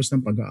nakakapagtapos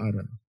ng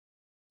pag-aaral.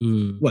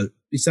 Well,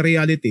 it's a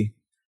reality.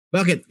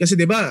 Bakit? Kasi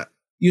 'di ba,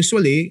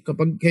 usually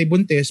kapag kay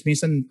buntis,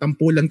 minsan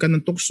tampulan ka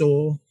ng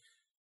tukso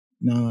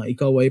na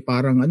ikaw ay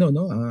parang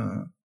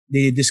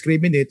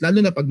di-discriminate, lalo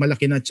na pag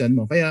malaki na tiyan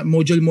mo. Kaya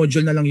module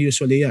na lang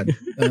usually yan.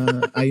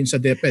 Ayon sa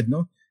DepEd,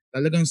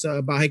 Talagang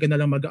sa bahay ka na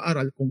lang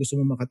mag-aaral kung gusto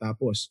mo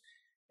makatapos.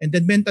 And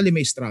then mentally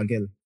may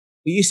struggle.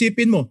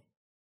 Iisipin mo,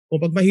 kung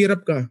pag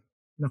mahirap ka,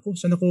 naku,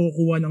 saan ako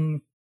kukuha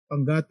ng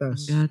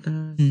panggatas?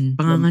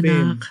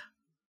 Panganganak.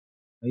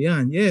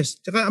 Ayan,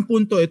 yes. Tsaka ang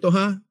punto, ito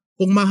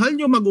kung mahal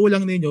nyo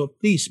magulang ninyo,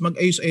 please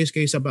mag-ayos-ayos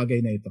kayo sa bagay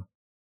na ito.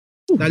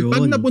 Dahil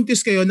pag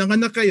nabuntis kayo,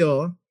 nanganak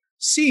kayo,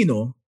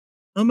 sino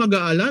ang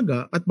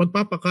mag-aalaga at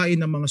magpapakain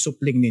ng mga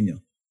supling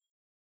ninyo?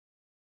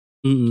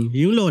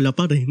 Yung lola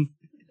pa rin.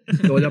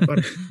 Lola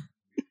pa rin.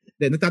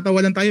 Nagtatawa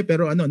lang tayo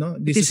pero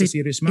this is a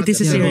serious matter. It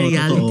is a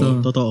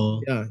reality.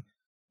 Totoo. Yeah.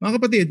 Mga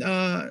kapatid,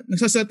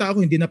 nagsasalita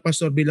ako, hindi na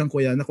pastor bilang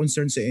kuya, na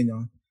concern sa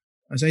inyo.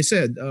 as I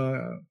said,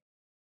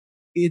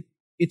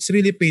 it's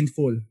really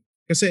painful.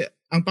 Kasi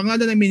ang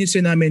pangalan ng ministry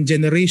namin,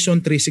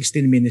 Generation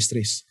 316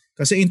 Ministries.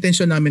 Kasi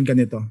intention namin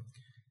ganito.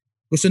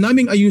 Gusto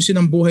naming ayusin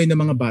ang buhay ng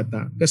mga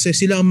bata kasi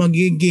sila ang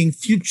magiging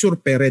future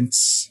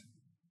parents.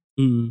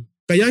 Mm.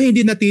 Kaya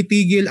hindi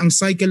natitigil ang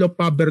cycle of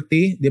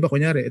poverty. Di ba,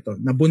 kunyari, ito,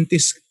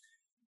 nabuntis,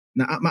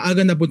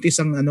 maaga nabuntis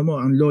ang,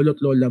 ang lolo't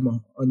lola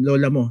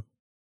mo.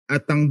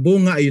 At ang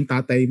bunga ay yung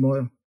tatay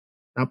mo.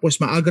 Tapos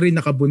maaga rin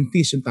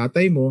nakabuntis yung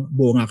tatay mo,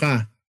 bunga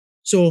ka.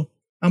 So,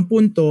 ang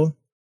punto,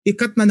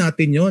 i-cut na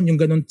natin yon yung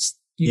ganun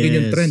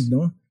trend,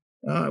 no?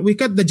 We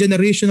cut the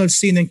generational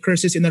sin and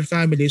curses in our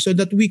family so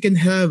that we can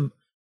have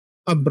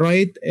a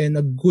bright and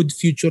a good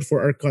future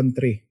for our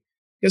country.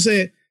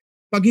 Kasi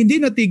pag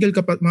hindi natigil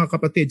mga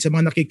kapatid sa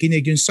mga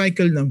nakikinig yung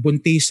cycle ng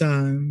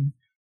buntisan,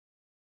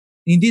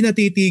 hindi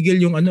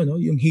natitigil yung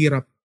yung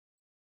hirap.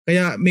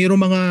 Kaya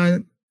mayroong mga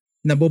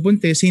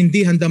nabubuntis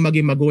hindi handang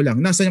maging magulang.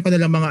 Nasaan yung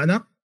kanilang mga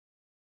anak?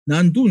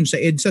 Nandun sa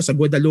EDSA, sa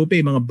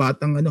Guadalupe, mga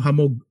batang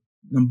hamog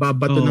ng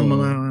babato ng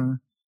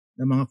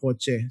mga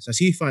kotse sa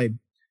C5.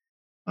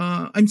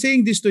 I'm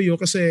saying this to you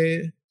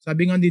kasi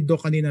sabi nga ni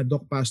Doc kanina,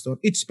 Doc Pastor,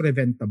 it's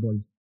preventable.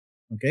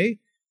 Okay?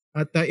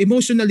 At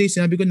emotionally,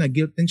 sinabi ko na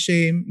guilt and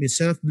shame, may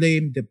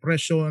self-blame,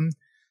 depression.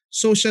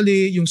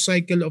 Socially, yung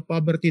cycle of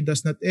poverty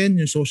does not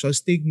end, yung social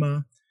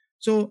stigma.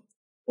 So,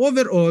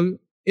 overall,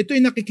 ito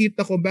yung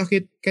nakikita ko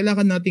bakit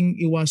kailangan nating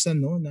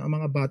iwasan na ang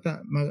mga bata.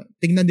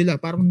 Tingnan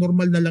nila, parang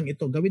normal na lang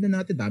ito. Gawin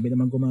na natin, dami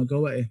naman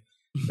gumagawa eh.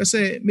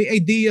 Kasi may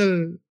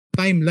ideal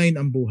timeline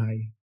ang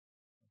buhay.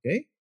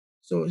 Okay?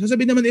 So,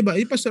 sasabihin naman iba,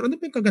 Pastor, ano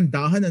pa yung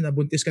kagandahan na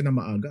nabuntis ka na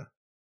maaga?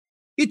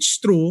 It's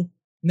true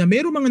na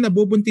mayroong mga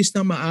nabubuntis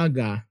na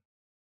maaga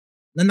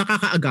na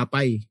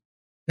nakakaagapay,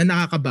 na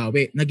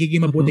nakakabawi,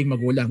 nagiging mabuting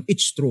magulang.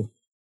 It's true.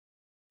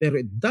 Pero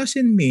it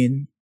doesn't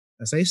mean,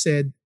 as I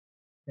said,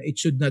 na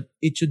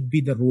it should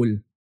be the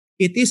rule.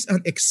 It is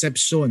an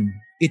exception.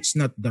 It's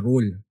not the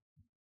rule.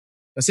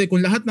 Kasi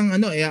kung lahat ng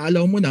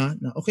allow mo na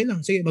okay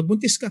lang, sige,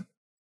 magbuntis ka.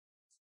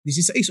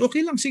 16,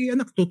 okay lang, sige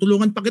anak,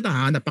 tutulungan pa kita,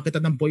 hanap pa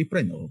kita ng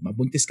boyfriend,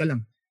 mabuntis ka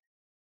lang.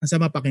 Ang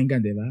sama pakinggan,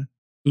 di ba?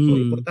 So,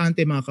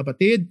 importante mga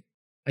kapatid,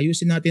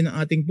 ayusin natin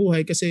ang ating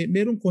buhay kasi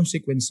merong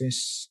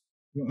consequences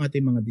yung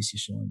ating mga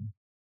desisyon.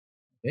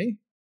 Okay?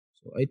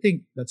 So, I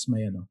think that's my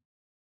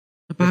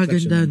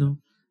napakaganda, no?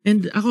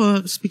 And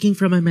ako, speaking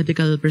from a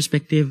medical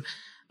perspective,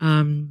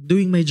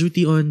 doing my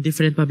duty on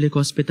different public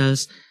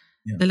hospitals,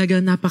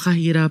 talagang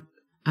napakahirap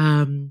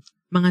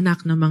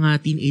manganak ng mga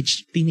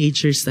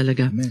teenagers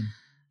talaga. Amen.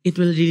 It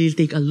will really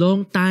take a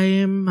long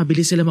time,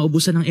 mabilis sila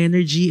maubusan ng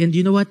energy, and you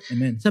know what?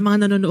 Amen. Sa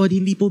mga nanonood,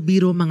 hindi po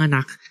biro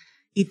manganak.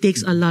 It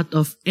takes a lot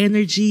of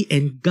energy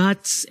and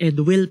guts and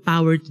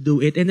willpower to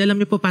do it. And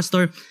alam niyo po,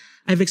 Pastor,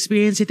 I've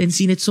experienced it and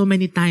seen it so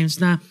many times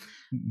na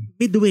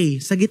midway,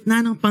 sa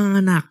gitna ng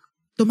panganak,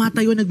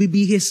 tumatayo,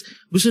 nagbibihis,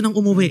 gusto nang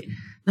umuwi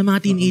ng mga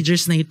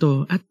teenagers na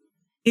ito. At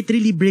it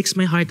really breaks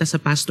my heart as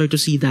a pastor to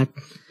see that.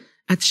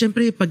 At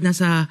syempre, pag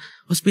nasa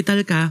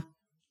hospital ka,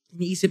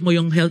 iniisip mo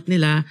yung health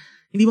nila,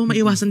 hindi mo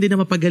maiwasan din na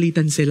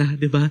mapagalitan sila,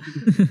 di ba?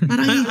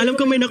 Parang alam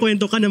ko may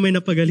nakwento ka na may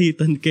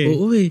napagalitan ka.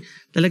 Oo eh.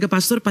 Talaga,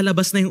 Pastor,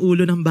 palabas na yung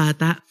ulo ng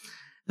bata.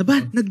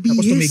 Diba? Nagbihis.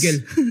 Tapos tumigil.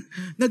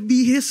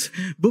 Nagbihis.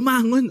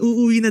 Bumangon,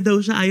 uuwi na daw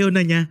siya, ayaw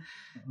na niya.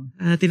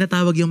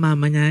 Tinatawag yung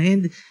mama niya.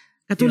 And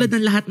katulad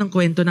ng lahat ng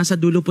kwento, nasa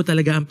dulo po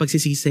talaga ang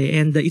pagsisisi.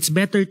 And it's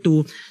better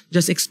to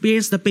just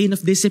experience the pain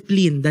of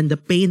discipline than the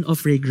pain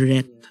of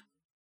regret.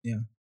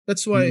 Yeah.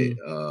 That's why,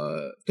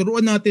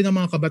 turuan natin ang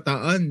mga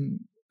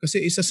kabataan.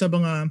 Kasi isa sa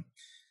mga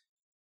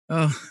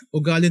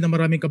ugali ng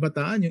maraming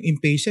kabataan, yung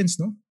impatience,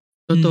 no?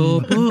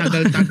 Totoo po.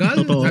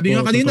 Tagal-tagal. Totoo, Sabi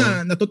nga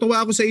kanina, totoo. natutuwa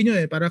ako sa inyo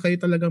para kayo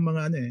talagang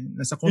mga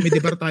nasa comedy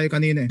bar tayo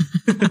kanina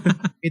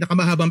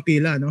pinakamahabang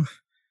pila, no?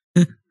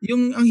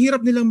 Yung ang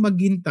hirap nilang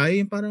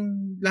maghintay, parang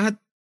lahat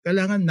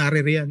kailangan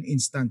naririyan,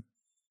 instant.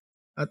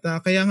 At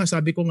kaya nga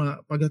sabi ko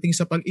nga, pagdating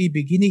sa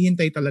pag-ibig,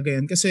 hinihintay talaga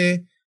yan.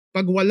 Kasi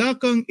pag wala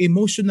kang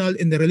emotional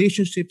and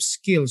relationship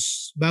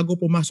skills bago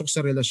pumasok sa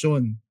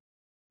relasyon,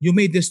 you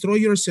may destroy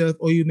yourself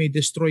or you may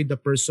destroy the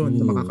person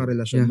na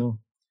makakarelasyon mo.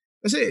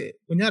 Kasi,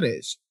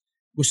 kunyari,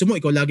 gusto mo,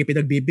 ikaw lagi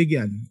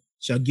pinagbibigyan.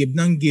 Siya give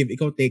ng give,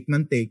 ikaw take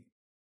ng take.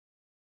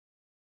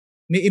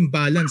 May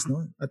imbalance,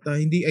 no? At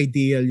hindi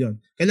ideal yon.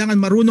 Kailangan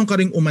marunong ka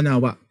ring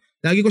umanawa.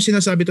 Lagi ko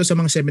sinasabi to sa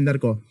mga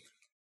seminar ko.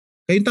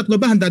 Kayong tatlo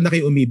ba, handa na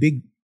kayo umibig?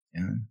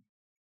 Yan.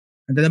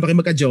 Handa na ba kayo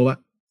magka-jowa?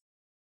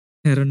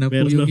 Meron na po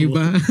yung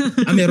iba.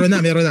 Meron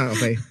na.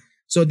 Okay.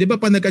 So, di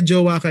ba pag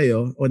nagka-jowa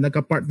kayo o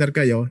nagka-partner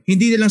kayo,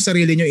 hindi nilang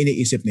sarili nyo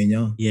iniisip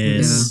ninyo.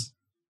 Yes.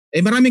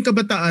 Maraming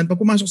kabataan, pag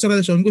pumasok sa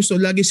relasyon, gusto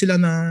lagi sila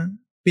na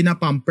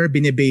pinapamper,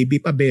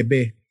 bine-baby,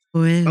 pa-bebe.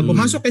 Well, Pag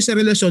pumasok kayo sa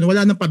relasyon,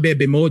 wala nang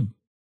pa-bebe mode.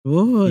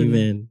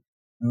 Amen.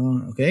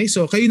 Okay?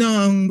 So, kayo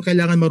na ang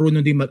kailangan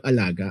marunong din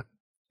mag-alaga.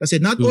 Kasi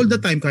not all the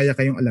time kaya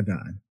kayong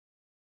alagaan.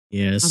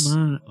 Yes.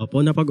 Tama. Opo,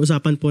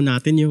 napag-usapan po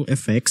natin yung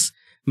effects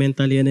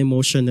mentally and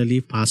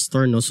emotionally,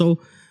 Pastor, no? So,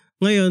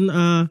 ngayon,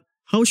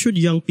 how should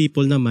young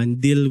people naman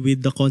deal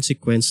with the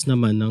consequence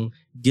naman ng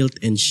guilt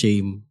and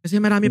shame. Kasi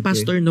marami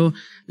pastor, no,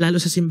 lalo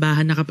sa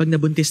simbahan na kapag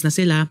nabuntis na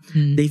sila,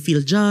 they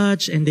feel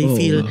judged and they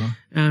feel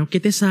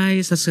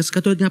criticized. As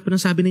katulad nga po ng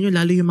sabi ninyo,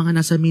 lalo yung mga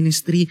nasa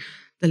ministry,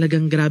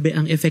 talagang grabe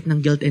ang effect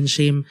ng guilt and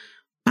shame.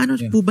 Paano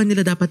po ba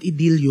nila dapat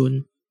i-deal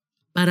yun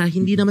para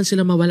hindi naman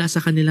sila mawala sa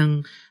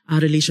kanilang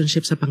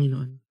relationship sa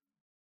Panginoon?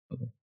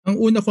 Ang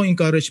una kong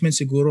encouragement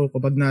siguro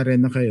kapag naren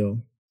na kayo,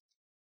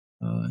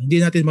 hindi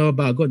natin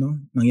mababago,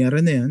 no?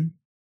 Nangyari na yan.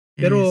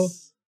 Pero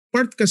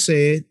part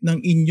kasi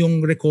ng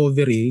inyong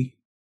recovery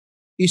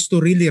is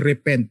to really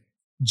repent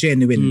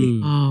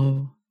genuinely.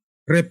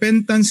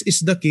 Repentance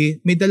is the key.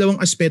 May dalawang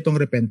aspetong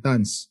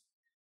repentance.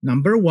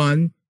 Number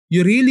one,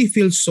 you really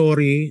feel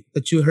sorry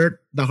that you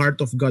hurt the heart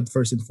of God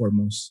first and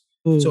foremost.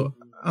 So,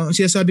 ang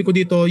sinasabi ko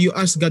dito, you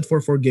ask God for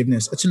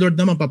forgiveness. At si Lord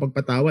naman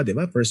papagpatawa, di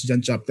ba? 1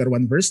 John chapter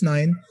 1 verse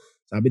 9,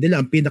 sabi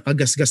nila, ang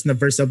pinakagasgas na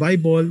verse sa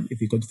Bible,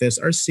 if we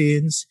confess our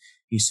sins,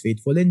 He's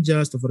faithful and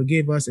just to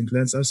forgive us and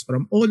cleanse us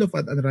from all of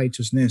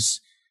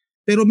unrighteousness.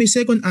 Pero may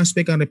second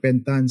aspect ang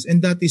repentance,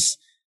 and that is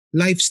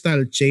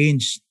lifestyle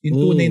change, yung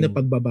tunay na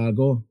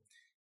pagbabago.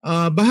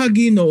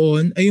 Bahagi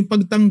noon ay yung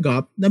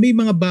pagtanggap na may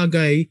mga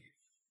bagay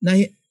na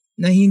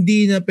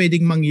hindi na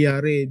pwedeng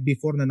mangyari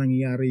before na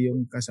nangyayari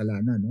yung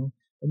kasalanan. No?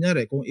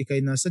 Kunyari, kung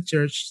ikay nasa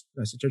church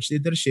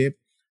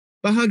leadership,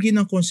 bahagi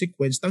ng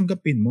consequence,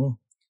 tanggapin mo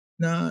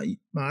na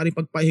maaaring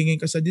pagpahingin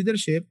ka sa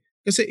leadership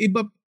kasi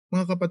iba,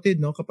 mga kapatid,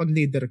 no, kapag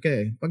leader ka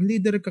Pag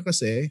leader ka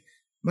kasi,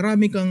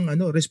 marami kang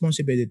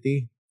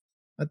responsibility.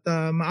 At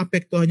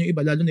maapektuhan yung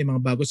iba, lalo na yung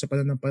mga bago sa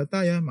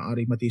pananampalataya,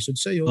 maaaring matisod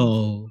sa iyo.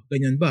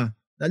 Ganyan ba?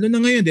 Lalo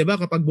na ngayon, 'di ba,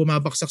 kapag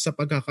bumabaksak sa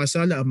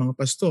pagkakasala ang mga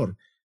pastor,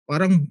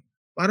 parang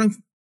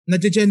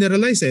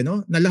na-generalize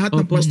no? Na lahat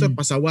ng pastor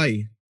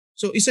pasaway.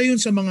 So isa 'yun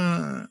sa mga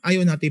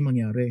ayaw natin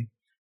mangyari.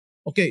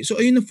 Okay, so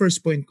ayun ang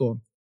first point ko.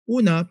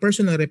 Una,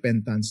 personal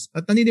repentance.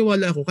 At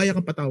naniniwala ako, kaya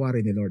kang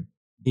patawarin ni Lord.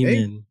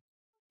 Okay? Amen.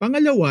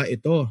 Pangalawa,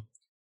 ito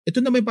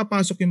na may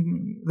papasok yung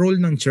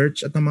role ng church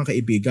at ng mga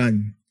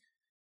kaibigan.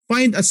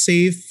 Find a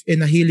safe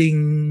and a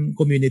healing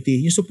community,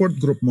 yung support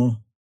group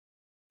mo.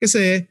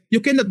 Kasi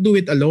you cannot do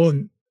it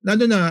alone.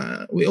 Lalo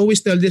na, we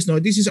always tell this, no,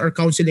 this is our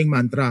counseling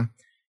mantra.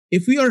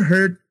 If we are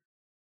hurt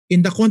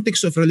in the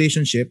context of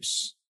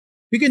relationships,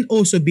 we can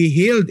also be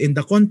healed in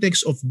the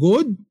context of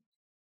good,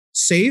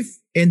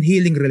 safe, and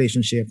healing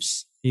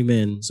relationships.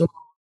 Amen. So,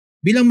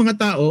 bilang mga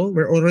tao,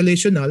 we're all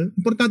relational,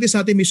 importante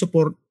sa atin may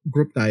support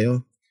group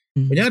tayo.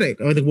 Kunyari,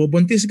 kung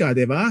nagbubuntis ka,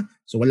 di ba?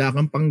 So wala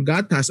kang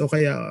panggatas o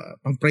kaya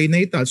pang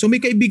prenatal. So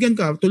may kaibigan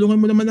ka, tulungan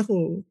mo naman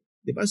ako.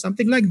 Di ba?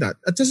 Something like that.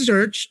 At sa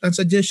church, ang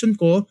suggestion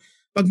ko,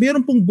 pag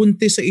mayroon pong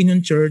buntis sa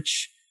inyong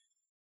church,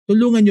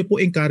 tulungan nyo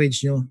po,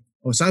 encourage nyo.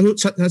 O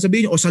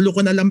sasabihin nyo, salo ko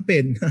na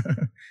lampen.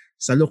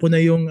 Salo ko na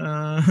yung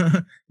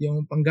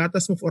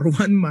panggatas mo for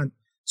 1 month.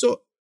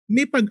 So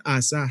may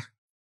pag-asa.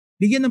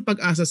 Bigyan ng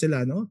pag-asa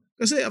sila, no?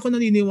 Kasi ako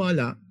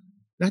naniniwala,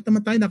 lahat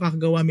naman tayo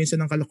nakakagawa minsan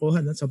ng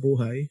kalokohan sa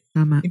buhay.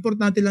 Tama.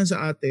 Importante lang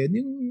sa atin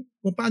yung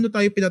kung paano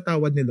tayo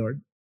pinatawad ni Lord.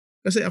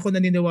 Kasi ako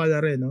naniniwala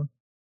rin, no?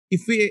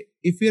 If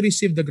we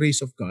receive the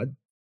grace of God,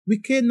 we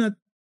cannot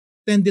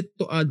tend it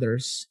to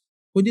others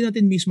kung di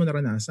natin mismo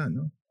naranasan,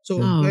 no? So,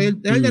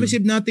 dahil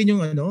na-receive natin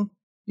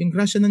yung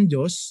grasya ng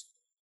Diyos,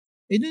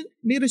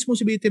 may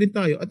responsibility rin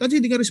tayo. At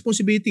hindi nga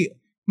responsibility,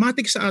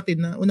 matik sa atin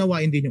na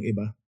unawain din yung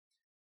iba.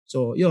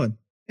 So, yon.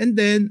 And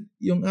then,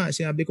 yung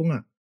sinabi ko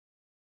nga.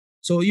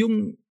 So,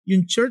 yung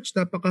church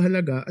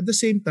napakahalaga. At the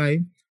same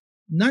time,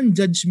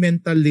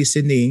 non-judgmental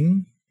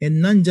listening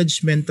and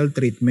non-judgmental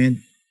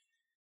treatment.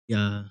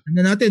 Yeah.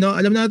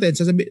 Alam natin,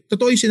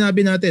 totoo yung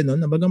sinabi natin, no,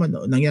 na bagaman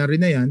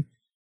nangyari na yan.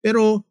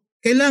 Pero,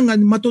 kailangan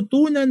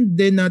matutunan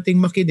din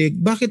nating makinig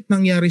bakit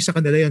nangyari sa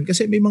kanila yan.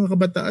 Kasi may mga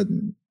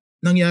kabataan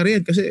nangyari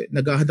yan kasi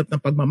naghahanap ng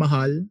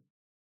pagmamahal.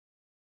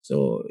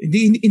 So,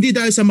 hindi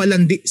dahil sa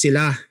malandi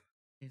sila.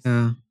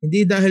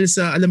 Hindi dahil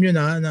sa, alam nyo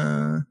na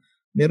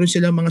meron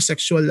silang mga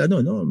sexual,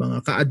 mga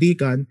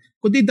kaadikan,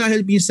 kundi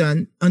dahil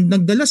minsan, ang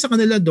nagdala sa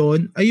kanila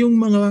doon ay yung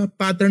mga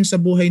pattern sa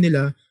buhay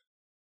nila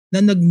na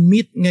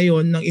nag-meet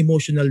ngayon ng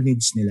emotional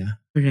needs nila.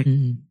 Correct.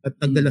 At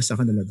nagdala sa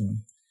kanila doon.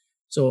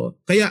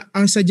 So, kaya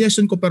ang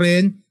suggestion ko pa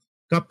rin,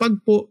 kapag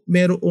po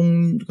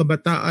merong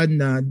kabataan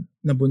na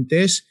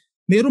nabuntis,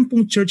 meron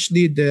pong church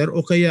leader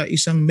o kaya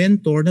isang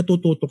mentor na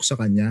tututok sa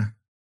kanya.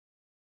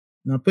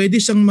 Na pwede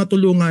siyang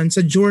matulungan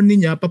sa journey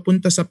niya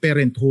papunta sa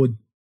parenthood.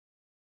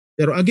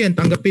 Pero again,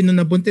 tanggapin nung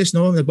nabuntis,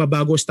 no?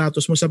 Nagbabago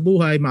status mo sa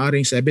buhay,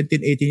 maaring 17,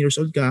 18 years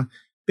old ka,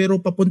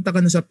 pero papunta ka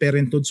na sa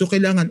parenthood. So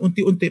kailangan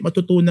unti-unti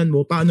matutunan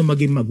mo paano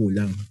maging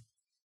magulang.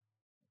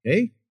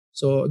 Okay?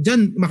 So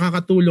dyan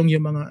makakatulong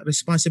yung mga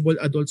responsible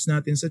adults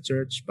natin sa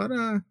church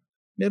para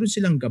meron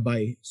silang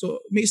gabay.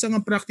 So may isang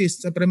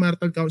practice sa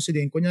premarital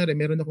counseling. Kunyari,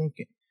 meron akong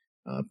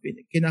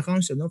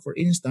kina-counsel, no? For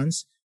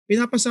instance,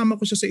 pinapasama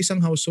ko siya sa isang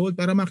household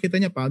para makita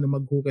niya paano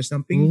maghugas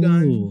ng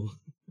pinggan.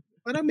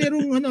 Para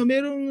merong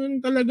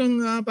talagang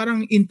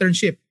parang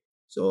internship.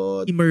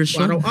 So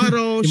immersion.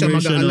 Araw-araw siya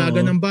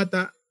mag-aalaga ng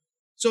bata.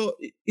 So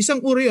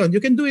isang uri 'yon.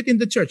 You can do it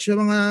in the church. Sa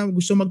mga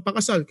gusto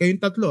magpakasal,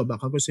 kayong tatlo,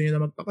 baka gusto niyo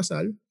na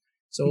magpakasal.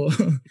 So,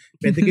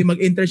 pwede kayo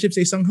mag-internship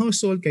sa isang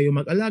household, kayo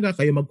mag-alaga,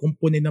 kayo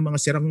magkumpuni ng mga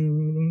sirang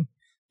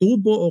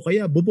tubo o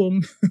kaya bubong.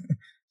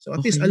 So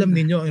at least alam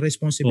ninyo ang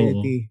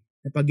responsibility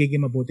ng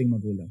pagiging mabuting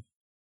magulang.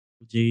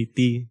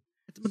 JT.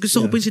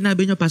 Gusto ko po yung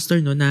sinabi nyo,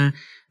 Pastor, no, na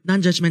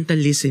non-judgmental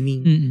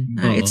listening.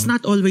 It's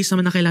not always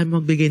naman na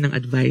kailangan magbigay ng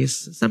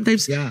advice.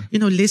 Sometimes,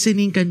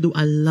 listening can do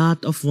a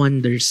lot of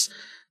wonders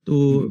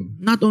to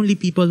not only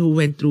people who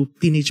went through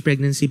teenage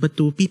pregnancy, but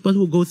to people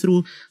who go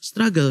through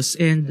struggles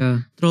and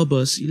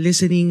troubles.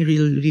 Listening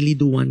really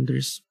do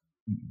wonders.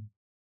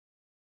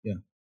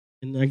 Yeah.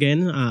 And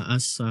again,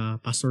 as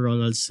Pastor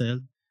Ronald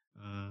said,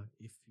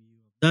 if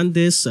you've done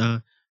this,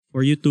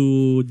 for you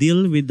to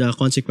deal with the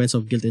consequence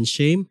of guilt and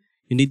shame,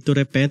 you need to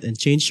repent and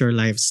change your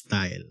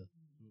lifestyle.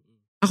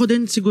 Ako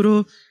din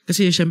siguro,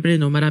 kasi syempre,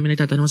 no, marami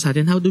nagtatanong sa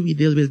atin, how do we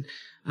deal with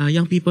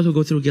young people who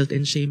go through guilt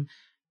and shame?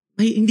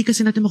 Hindi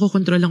kasi natin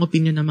makokontrol ang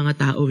opinion ng mga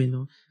tao,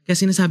 no?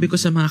 Kasi nasabi ko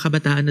sa mga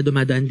kabataan na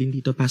dumadaan din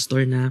dito,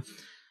 Pastor, na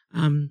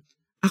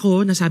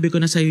ako, nasabi ko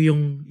na sa'yo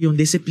yung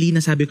discipline,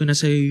 nasabi ko na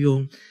sa'yo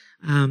yung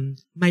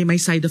my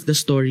side of the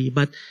story,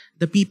 but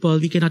the people,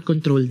 we cannot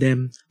control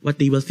them, what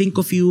they will think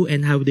of you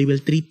and how they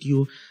will treat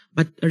you.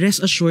 But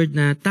rest assured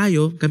na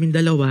tayo, kaming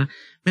dalawa,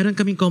 meron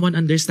kaming common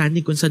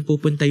understanding kung saan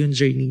pupunta yung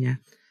journey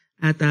niya.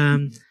 At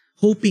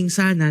hoping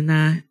sana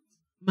na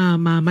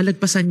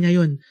malagpasan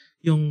niya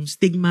yung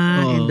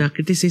stigma and the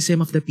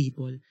criticism of the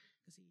people.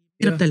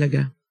 Hirap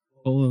talaga.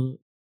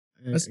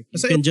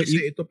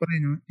 Ito pa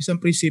rin, isang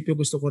prinsipyo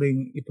gusto ko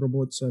rin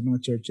i-promote sa mga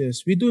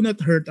churches. We do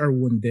not hurt our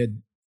wounded.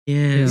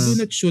 Yes. We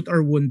do not shoot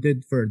our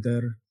wounded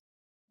further.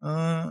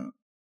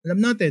 Alam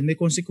natin, may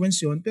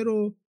consequence yun,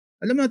 pero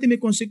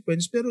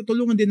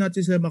tulungan din natin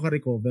sila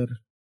makarecover.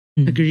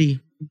 Agree.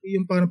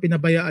 Yung parang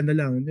pinabayaan na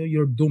lang,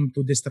 you're doomed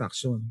to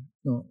destruction.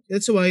 No?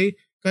 That's why,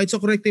 kahit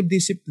sa corrective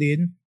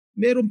discipline,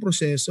 merong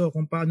proseso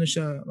kung paano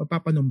siya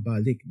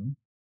mapapanumbalik. No?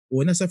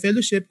 Una sa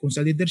fellowship, kung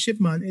sa leadership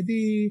man,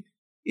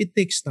 it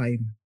takes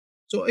time.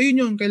 So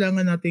ayun yung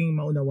kailangan nating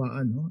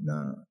maunawaan, no?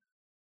 Na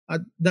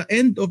at the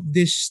end of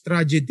this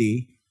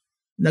tragedy,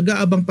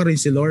 nag-aabang pa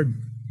rin si Lord.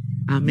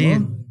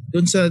 Amen. No?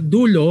 Doon sa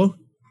dulo,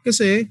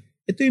 kasi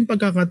ito yung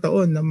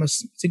pagkakataon na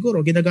mas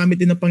siguro ginagamit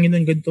din ng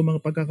Panginoon ganito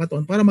mga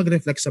pagkakataon para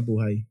mag-reflect sa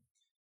buhay.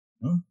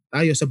 No?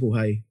 Tayo sa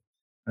buhay.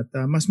 At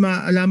mas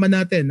maalaman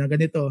natin na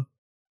ganito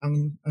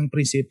ang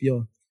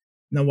prinsipyo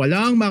na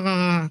walang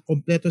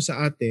makakakompleto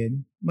sa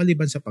atin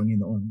maliban sa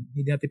Panginoon.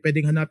 Hindi natin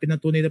pwedeng hanapin ng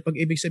tunay na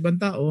pag-ibig sa ibang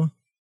tao.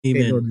 Amen.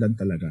 Kay Lord lang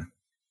talaga.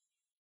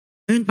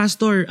 Ayun,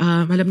 Pastor,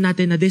 alam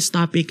natin na this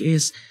topic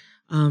is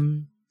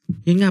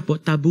yun nga po,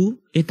 taboo.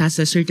 It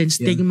has a certain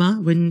stigma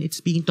when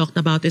it's being talked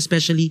about,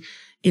 especially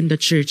in the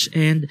church.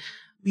 And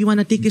we want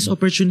to take this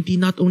opportunity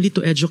not only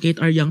to educate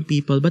our young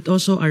people, but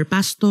also our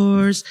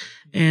pastors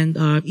and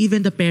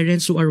even the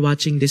parents who are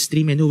watching this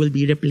stream and who will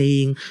be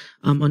replaying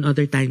on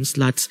other time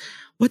slots.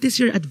 What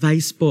is your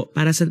advice po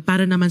para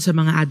naman sa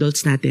mga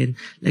adults natin,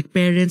 like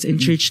parents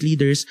and church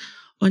leaders,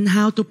 on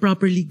how to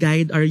properly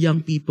guide our young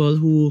people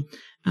who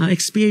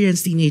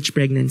experience teenage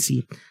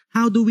pregnancy?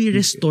 How do we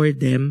restore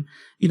them,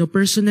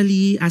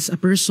 personally as a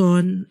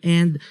person,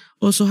 and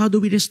also how do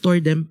we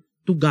restore them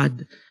to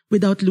God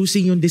without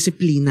losing yung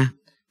disiplina?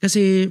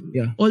 Kasi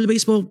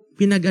always po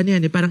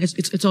parang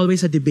it's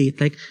always a debate.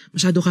 Like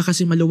masyado ka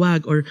kasing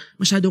maluwag or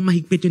masyadong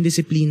mahigpit yung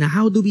disiplina.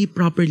 How do we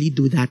properly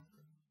do that?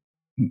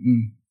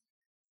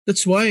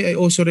 That's why I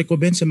also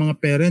recommend sa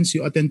mga parents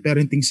you attend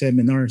parenting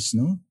seminars,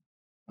 no?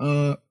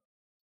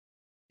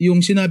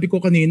 Yung sinabi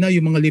ko kanina,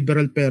 yung mga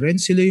liberal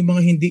parents, sila yung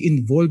mga hindi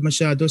involved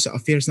masyado sa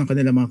affairs ng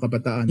kanilang mga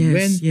kabataan.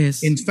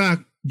 In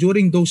fact,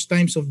 during those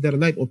times of their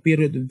life o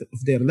period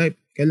of their life,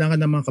 kailangan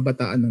ng mga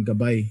kabataan ng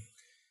gabay.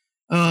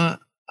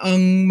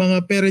 Ang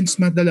mga parents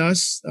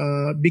madalas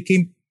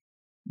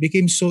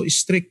became so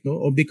strict, no?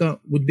 O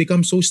would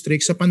become so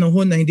strict sa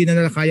panahon na hindi na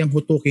nila kayang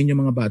hutukin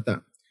yung mga bata.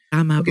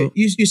 Tama po.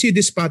 You see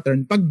this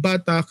pattern. Pag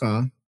bata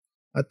ka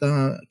at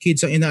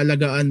kids ang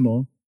inaalagaan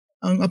mo,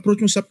 ang approach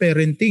mo sa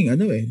parenting,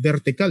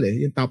 vertical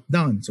yung top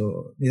down.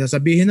 So,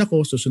 nisasabihin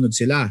ako, susunod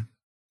sila.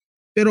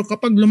 Pero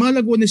kapag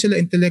lumalago na sila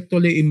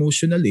intellectually,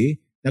 emotionally,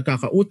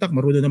 nakakautak,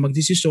 marunong na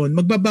magdesisyon,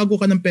 magbabago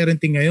ka ng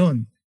parenting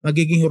ngayon.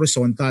 Magiging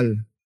horizontal.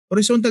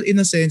 Horizontal in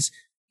a sense,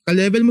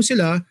 ka-level mo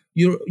sila,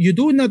 you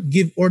do not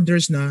give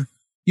orders na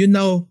you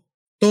now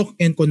talk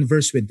and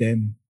converse with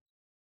them.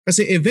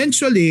 Kasi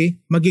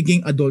eventually,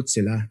 magiging adult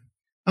sila.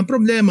 Ang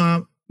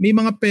problema, may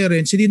mga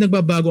parents, hindi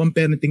nagbabago ang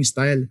parenting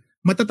style.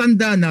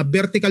 Matatanda na,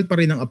 vertical pa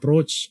rin ang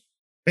approach.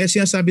 Kaya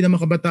sinasabi ng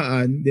mga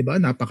kabataan, di ba,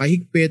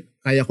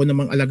 napakahigpit, kaya ko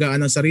namang alagaan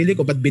ang sarili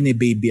ko, ba't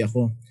binibaby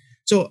ako?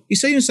 So,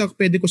 isa yun sa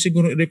pwede ko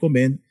siguro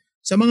i-recommend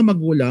sa mga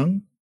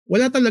magulang,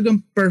 wala talagang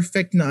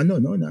perfect na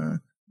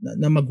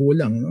na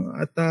magulang. No?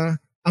 At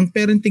ang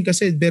parenting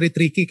kasi very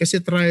tricky kasi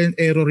trial and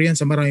error yan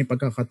sa maraming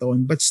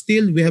pagkakataon. But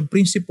still, we have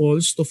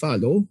principles to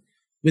follow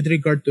with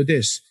regard to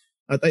this.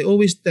 At I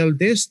always tell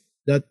this,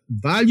 that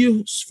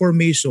values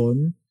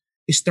formation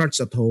starts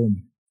at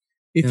home.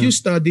 If you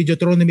study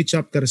Deuteronomy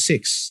chapter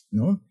 6,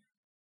 no?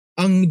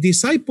 Ang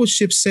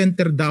discipleship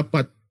center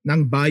dapat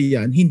ng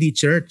bayan, hindi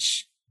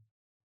church.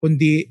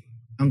 kundi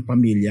ang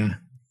pamilya.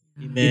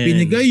 Amen.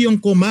 Ibinigay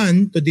yung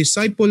command to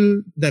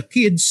disciple the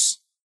kids,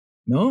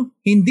 no?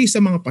 Hindi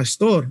sa mga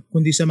pastor,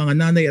 kundi sa mga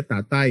nanay at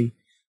tatay.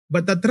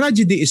 But the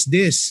tragedy is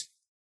this,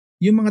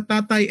 yung mga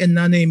tatay and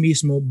nanay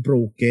mismo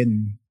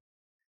broken.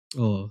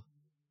 Oh.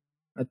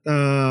 At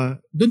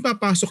doon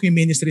papasok yung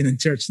ministry ng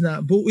church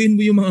na buuin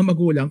mo yung mga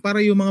magulang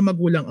para yung mga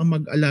magulang ang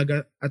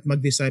mag-alaga at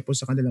mag-disciple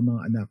sa kanilang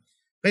mga anak.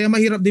 Kaya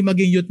mahirap din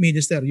maging youth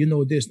minister. You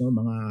know this, no,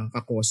 mga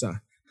kakosa.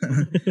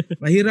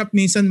 Mahirap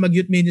minsan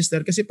mag-youth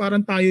minister kasi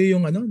parang tayo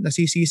yung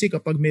nasisisi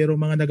kapag mayroong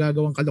mga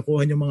nagagawang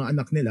kalokohan yung mga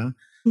anak nila.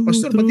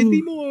 Pastor, ba't hindi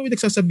mo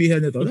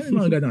nagsasabihan nito?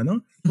 Mga gano'n, no?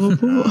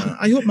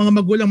 I hope mga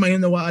magulang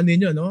mayunawaan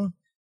ninyo, no?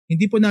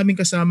 Hindi po namin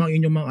kasama ang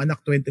inyong mga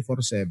anak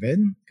 24/7.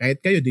 Kahit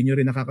kayo, di nyo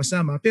rin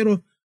nakakasama. Pero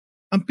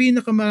ang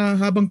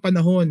pinakamahabang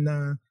panahon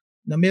na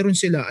meron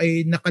sila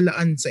ay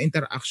nakalaan sa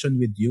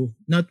interaction with you,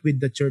 not with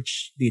the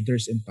church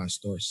leaders and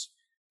pastors.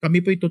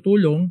 Kami po'y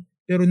tutulong,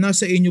 pero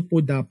nasa inyo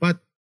po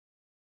dapat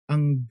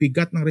ang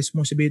bigat ng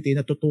responsibility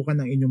na tutukan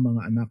ng inyong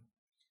mga anak.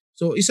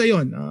 So isa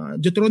yon,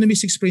 Deuteronomy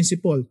 6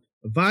 principle,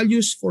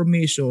 values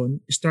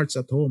formation starts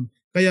at home.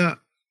 Kaya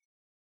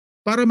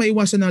para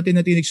maiwasan natin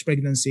na teenage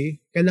pregnancy,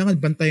 kailangan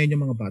bantayan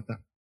yung mga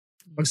bata.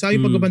 Pag sa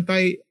yung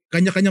pagbabantay,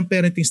 kanya-kanyang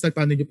parenting style,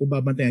 paano nyo po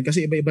babantayan?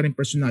 Kasi iba-iba rin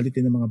personality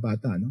ng mga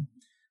bata. No?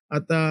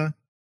 At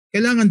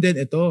kailangan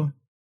din ito,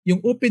 yung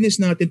openness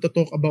natin to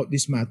talk about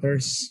these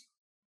matters.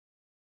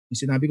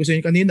 Yung sinabi ko sa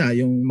inyo kanina,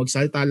 yung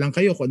magsalita lang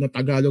kayo kung ano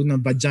Tagalog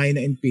ng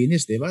vagina and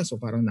penis, di ba? So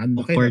parang naan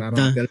na kayo,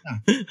 nararamdel na.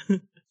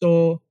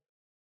 So,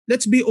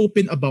 let's be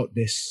open about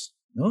this.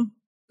 No?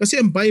 Kasi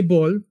ang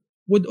Bible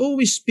would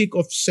always speak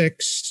of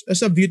sex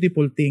as a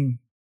beautiful thing.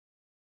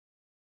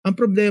 Ang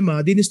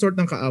problema, dinistort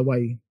ng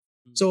kaaway.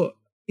 So,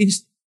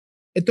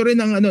 ito rin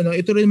ang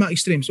ito rin mga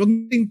extremes. Wag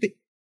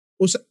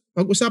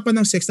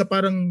pag-usapan ng sex na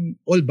parang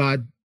all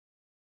bad.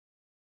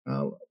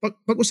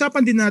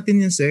 Pag-usapan din natin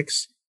yung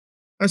sex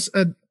as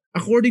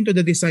according to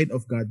the design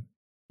of God.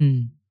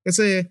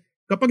 Kasi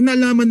kapag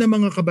nalaman ng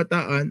mga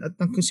kabataan at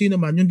ng kung sino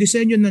man, yung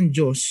disenyo ng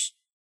Diyos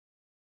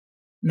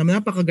na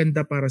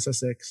napakaganda para sa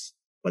sex,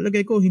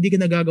 palagay ko hindi ka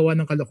nagagawa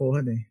ng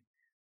kalokohan eh.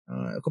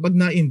 Kapag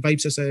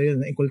na-invite sa sa'yo,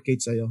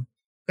 na-inculcate sa'yo.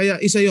 Kaya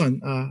isa yon,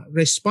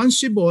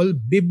 responsible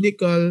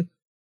biblical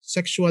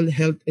sexual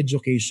health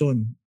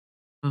education.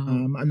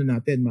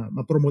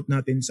 Ma-promote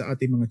natin sa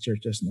ating mga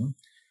churches, no?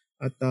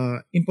 At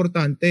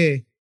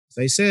importante, as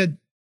I said,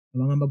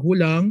 mga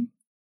magulang,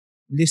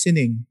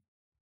 listening.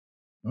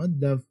 No?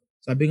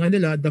 Sabi nga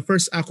nila, the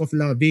first act of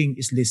loving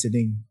is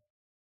listening.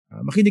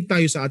 Makinig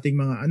tayo sa ating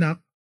mga anak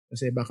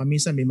kasi baka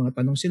minsan may mga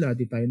tanong sila,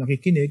 di tayo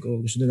nakikinig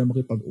o gusto nila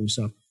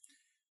makipag-usap.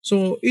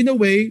 So in a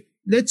way,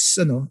 let's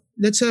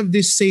have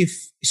this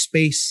safe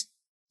space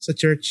sa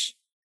church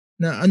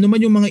na ano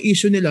man yung mga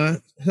issue nila,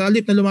 sa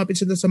halip na lumapit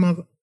sila sa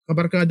mga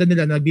kabarkada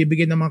nila na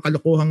nagbibigay ng mga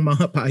kalokohang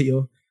mga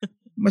payo,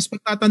 mas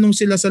pagtatanong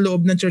sila sa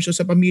loob ng church o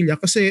sa pamilya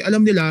kasi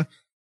alam nila,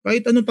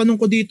 kahit anong tanong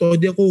ko dito,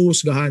 di ako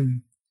husgahan.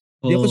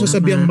 Di ako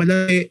sasabihang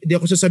mali, di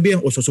ako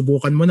sasabihang,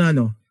 susubukan mo na,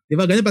 no? Di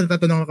ba, ganyan pa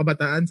nagtatanong ang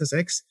kabataan sa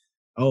sex?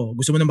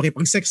 Gusto mo na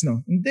makipag-sex, no?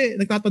 Hindi,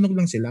 nagtatanong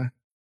lang sila.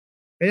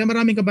 Kaya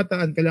maraming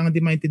kabataan, kailangan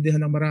din maintindihan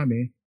ng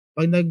marami,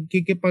 pag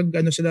nagkikipag,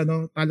 sila,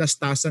 no,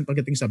 talastasan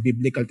pagdating sa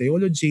biblical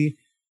theology,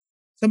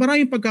 sa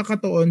maraming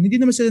pagkakataon, hindi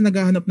naman sila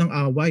naghahanap ng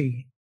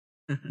away.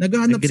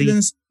 Naghahanap sila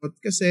ng sagot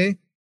kasi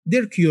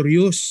they're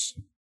curious.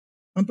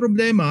 Ang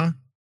problema,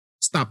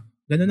 stop.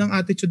 Ganun ang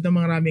attitude ng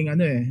maraming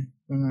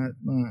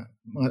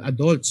mga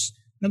adults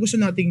na gusto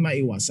nating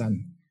maiwasan.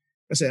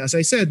 Kasi as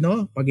I said,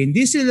 no, pag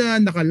hindi sila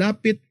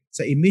nakalapit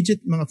sa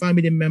immediate mga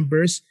family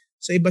members,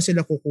 sa iba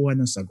sila kukuha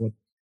ng sagot.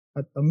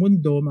 At ang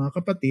mundo, mga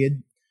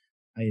kapatid,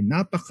 ay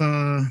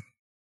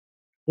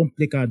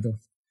napaka-komplikado.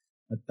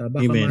 At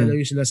baka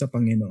malayo sila sa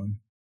Panginoon.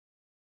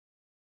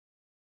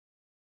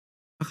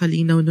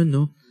 Pakalinaw nun,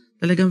 no?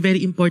 Talagang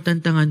very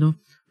important ang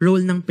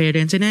role ng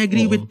parents. And I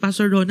agree with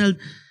Pastor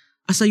Ronald,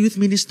 as a youth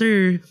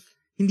minister,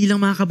 hindi lang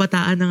mga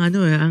kabataan ng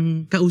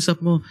ang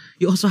kausap mo.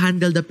 You also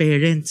handle the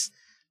parents,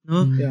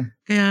 no? Yeah.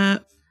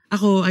 Kaya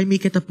ako, I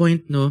make it a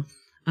point, no,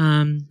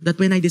 that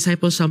when I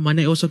disciple someone,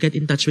 I also get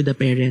in touch with the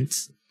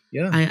parents.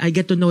 Yeah. I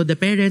get to know the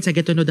parents, I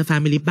get to know the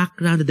family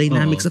background, the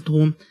dynamics at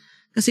home.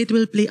 Kasi it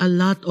will play a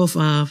lot of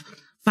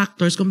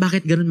factors kung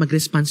bakit ganun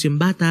mag-response yung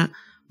bata,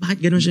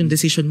 bakit ganun yung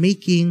decision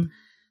making.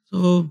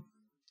 So,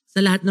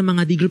 sa lahat ng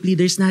mga D-group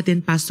leaders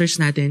natin, pastors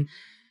natin,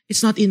 it's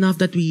not enough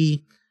that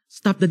we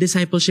stop the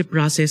discipleship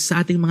process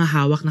sa ating mga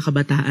hawak na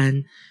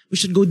kabataan. We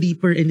should go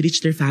deeper and reach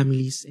their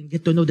families and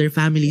get to know their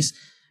families.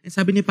 And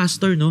sabi ni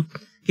Pastor, no,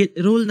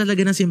 role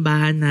talaga ng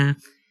simbahan na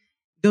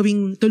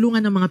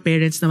tulungan ng mga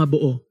parents na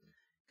mabuo.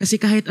 Kasi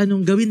kahit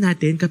anong gawin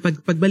natin, kapag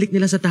pagbalik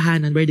nila sa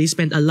tahanan where they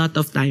spend a lot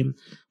of time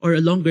or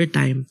a longer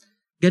time,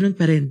 ganun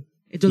pa rin.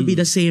 It will be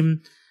the same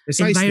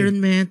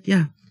environment.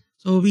 Yeah.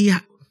 So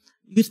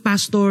youth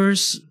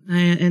pastors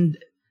and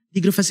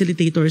D-group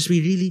facilitators,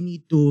 we really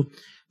need to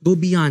go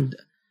beyond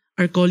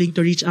our calling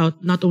to reach out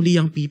not only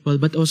young people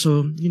but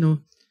also,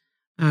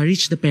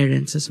 reach the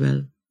parents as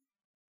well.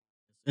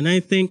 And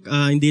I think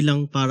hindi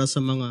lang para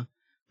sa mga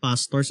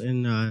pastors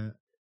and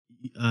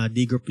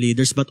D group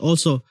leaders, but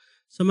also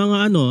sa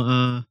mga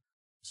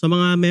sa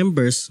mga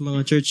members,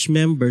 mga church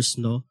members,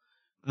 no,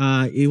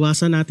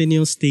 iwasan natin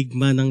yung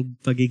stigma ng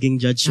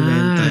pagiging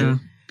judgmental.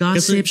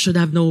 Gossip should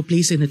have no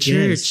place in a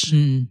church.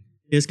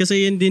 Yes,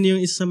 kasi yun din yung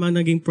isa sa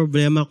mga naging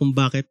problema kung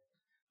bakit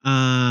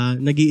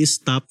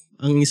nag-i-stop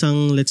ang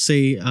isang, let's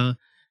say,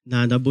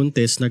 na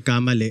nabuntis,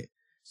 nagkamali.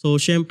 So,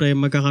 syempre,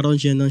 magkakaroon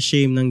siya ng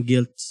shame, ng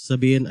guilt.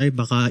 Sabihin, ay,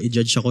 baka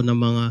i-judge ako ng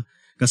mga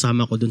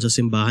kasama ko dun sa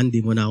simbahan, di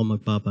mo na ako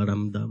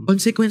magpaparamdam.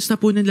 Consequence na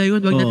po nila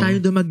yun. Wag na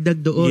tayo dumagdag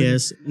doon.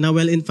 Yes. Na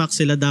well, in fact,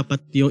 sila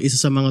dapat yung isa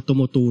sa mga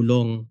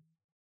tumutulong.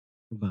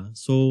 Diba?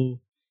 So,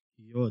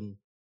 yun.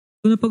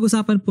 So,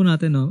 napag-usapan po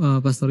natin, no,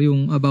 Pastor,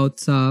 yung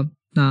about sa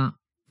na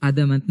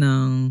adamant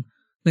ng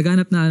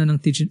naghanap na ng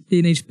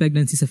teenage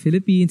pregnancy sa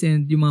Philippines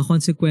and yung mga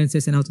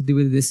consequences and how to deal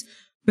with this.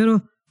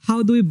 Pero,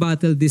 how do we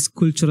battle this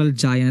cultural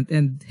giant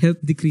and help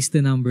decrease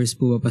the numbers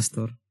po,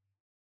 Pastor?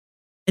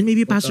 And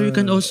maybe, Pastor, you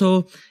can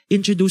also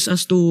introduce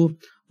us to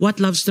what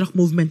Love Struck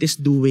movement is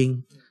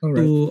doing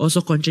to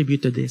also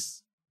contribute to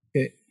this.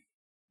 Okay.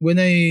 When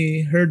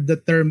I heard the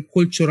term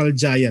cultural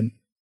giant,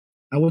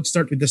 I would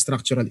start with the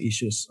structural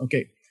issues.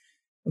 Okay.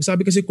 Pag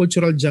sabi kasi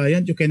cultural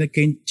giant, you cannot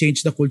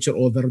change the culture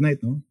overnight,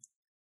 no?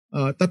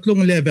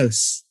 Tatlong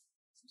levels.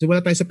 So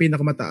wala tayo sa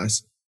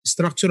pinakamataas.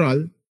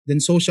 Structural,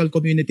 then social,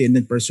 community, and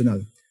then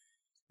personal.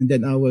 And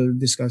then I will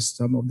discuss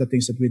some of the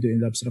things that we do in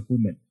Love Struck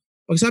movement.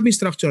 Pag sabi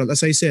structural,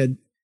 as I said,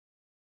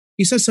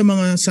 isa sa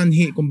mga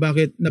sanhi kung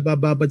bakit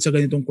nabababad sa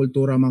ganitong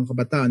kultura mga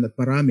kabataan at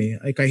marami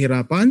ay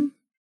kahirapan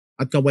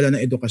at kawalan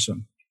ng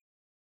edukasyon.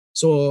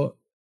 So,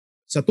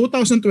 sa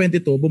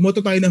 2022,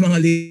 bumoto tayo ng mga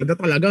leader na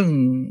talagang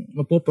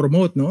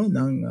mapopromote, no,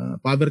 ng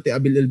poverty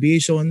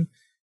alleviation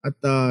at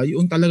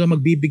yung talaga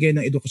magbibigay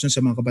ng edukasyon sa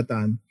mga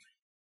kabataan.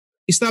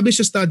 Establish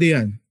a study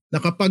yan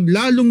na kapag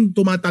lalong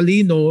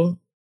tumatalino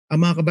ang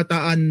mga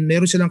kabataan,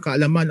 meron silang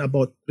kaalaman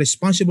about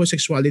responsible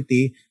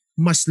sexuality,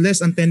 mas less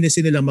ang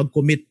tendency nila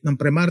mag-commit ng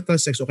premarital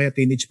sex o kaya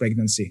teenage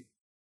pregnancy.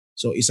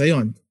 So isa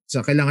yon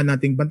sa kailangan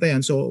nating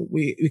bantayan. So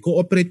we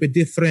cooperate with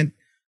different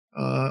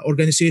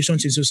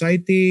organizations in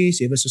society,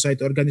 civil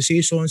society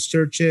organizations,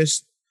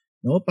 churches,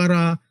 no,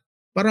 para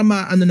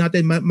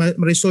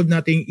ma-resolve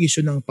natin yung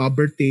issue ng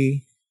poverty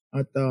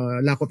at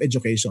lack of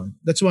education.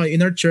 That's why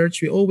in our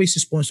church we always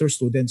sponsor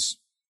students.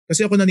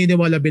 Kasi ako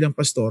naniniwala bilang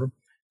pastor,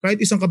 kahit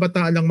isang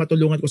kabataan lang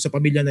matulungan ko sa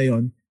pamilya na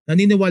yon,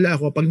 naniniwala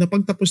ako pag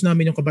napagtapos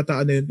namin yung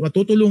kabataan na yun,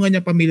 matutulungan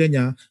niya pamilya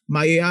niya,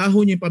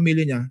 maiahon niya yung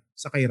pamilya niya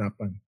sa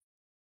kahirapan.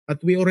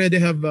 At we already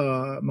have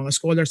mga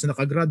scholars na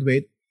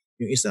nakagraduate.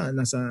 Yung isa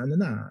nasa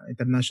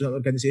international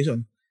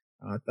organization.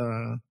 At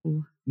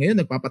ngayon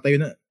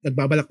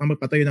nagbabalak na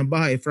magpatayo ng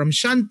bahay from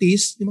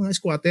shanties, yung mga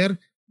squatter,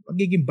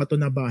 magiging bato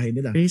na bahay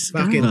nila.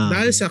 Bakit?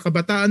 Dahil sa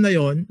kabataan na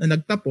yon na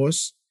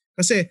nagtapos,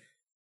 kasi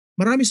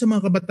marami sa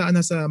mga kabataan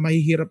na sa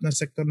mahihirap na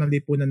sektor ng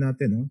lipunan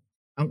natin, no?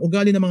 Ang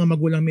ugali ng mga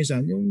magulang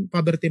minsan, yung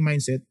poverty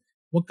mindset,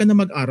 huwag ka na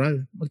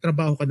mag-aral,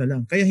 magtrabaho ka na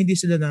lang. Kaya hindi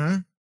sila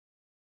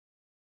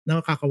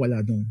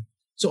nakakawala doon.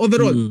 So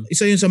overall,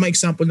 isa yun sa mga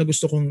example na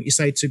gusto kong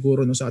i-cite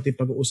siguro no, sa ating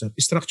pag-uusap.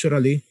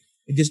 Structurally,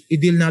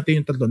 i-deal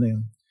natin yung tatlo na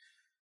yun.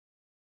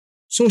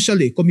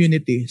 Socially,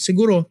 community,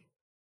 siguro,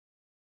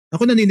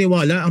 ako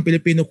naniniwala, ang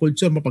Filipino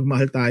culture,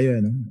 mapagmahal tayo.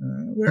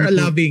 We're a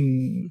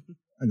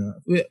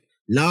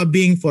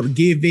loving,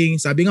 forgiving,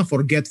 sabi nga,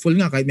 forgetful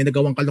nga, kahit may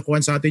nagawang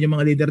kalokohan sa atin yung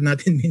mga leader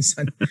natin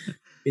minsan.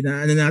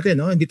 Pinaano natin,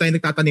 no? Hindi tayo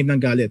nagtatanim ng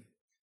galit.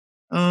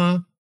 On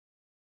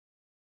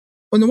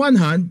one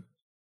hand,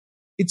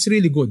 it's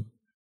really good.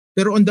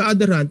 Pero on the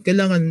other hand,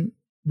 kailangan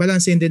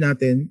balansehin din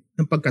natin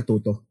ng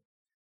pagkatuto.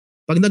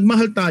 Pag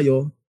nagmahal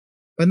tayo,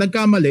 pag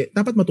nagkamali,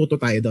 dapat matuto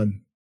tayo doon.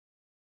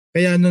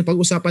 Kaya nung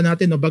pag-usapan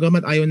natin, no,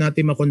 bagamat ayaw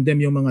natin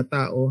makondemn yung mga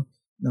tao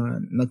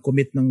na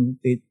nag-commit ng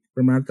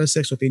premarital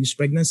sex o teenage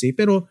pregnancy,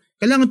 pero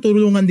kailangan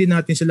tulungan din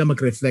natin sila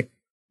mag-reflect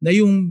na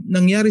yung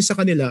nangyari sa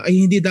kanila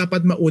ay hindi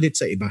dapat maulit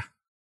sa iba.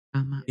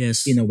 Tama.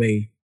 Yes. In a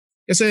way.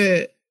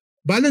 Kasi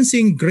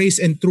balancing grace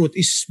and truth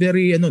is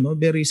very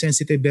very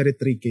sensitive, very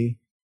tricky.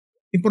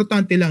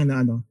 Importante lang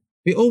na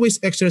we always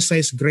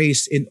exercise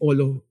grace in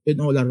all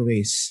our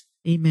ways.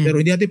 Amen. Pero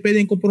hindi natin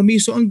pwedeng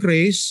kompromiso ang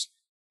grace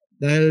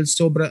dahil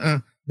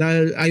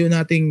dahil ayaw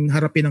nating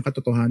harapin ang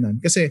katotohanan.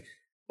 Kasi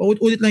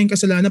paulit-ulit lang yung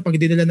kasalanan pag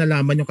hindi nila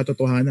nalaman yung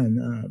katotohanan.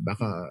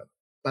 Baka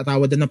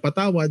patawad na ng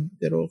patawad,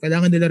 pero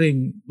kailangan nila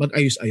ring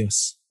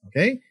mag-ayos-ayos.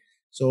 Okay?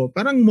 So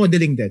parang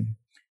modeling din.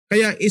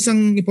 Kaya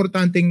isang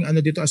importanteng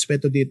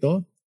aspeto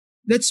dito,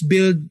 let's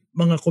build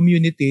mga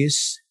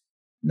communities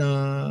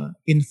na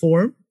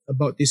inform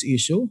about this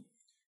issue.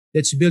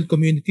 Let's build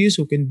communities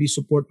who can be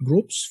support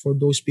groups for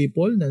those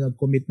people na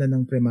nag-commit na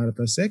ng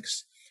premarital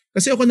sex.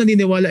 Kasi ako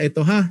naniniwala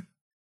ito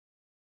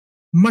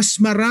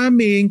mas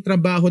maraming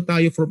trabaho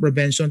tayo for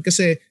prevention.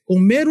 Kasi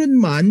kung meron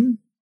man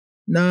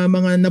na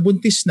mga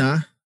nabuntis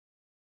na,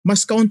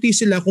 mas kaunti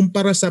sila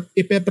kumpara sa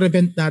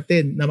ipe-prevent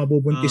natin na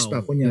mabubuntis pa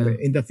kunyari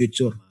in the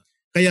future.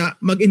 Kaya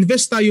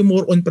mag-invest tayo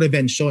more on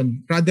prevention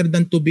rather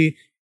than to be,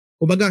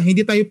 kumbaga,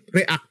 hindi tayo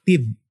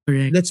reactive.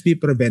 Correct. Let's be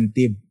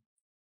preventive.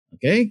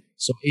 Okay?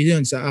 So,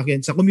 yun sa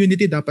akin. Sa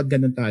community, dapat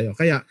ganun tayo.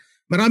 Kaya,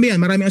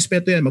 maraming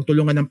aspeto yan.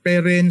 Magtulungan ng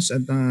parents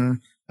at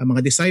ang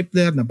mga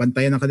discipler na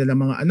bantayan ng kanilang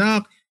mga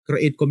anak,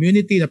 create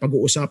community na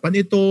pag-uusapan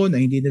ito, na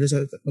hindi nila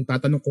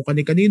magtatanong kung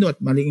kani-kanino at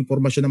maling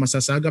impormasyon na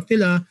masasagap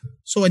nila,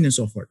 so on and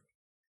so forth.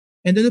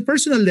 And on a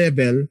personal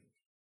level,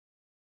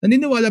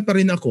 naniniwala pa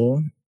rin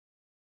ako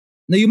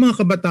na yung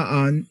mga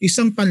kabataan,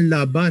 isang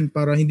panlaban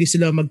para hindi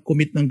sila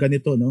mag-commit ng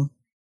ganito, no?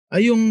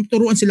 Ay yung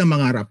turuan silang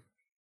mangarap.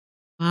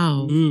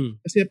 Wow.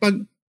 Kasi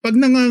pag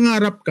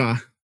nangangarap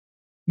ka,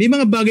 may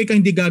mga bagay kang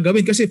hindi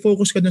gagawin kasi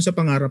focus ka dun sa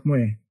pangarap mo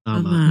eh.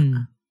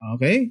 Tama.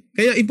 Okay?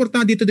 Kaya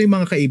importante dito yung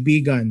mga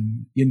kaibigan,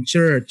 yung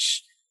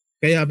church.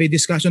 Kaya may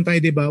discussion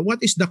tayo, di ba? What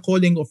is the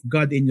calling of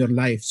God in your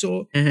life?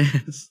 So,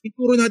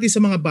 ituro natin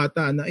sa mga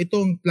bata na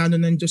itong plano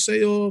ng Diyos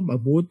sa'yo,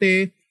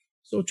 mabuti.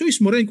 So,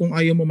 choice mo rin kung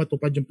ayaw mo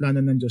matupad yung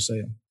plano ng Diyos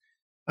sa'yo.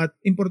 At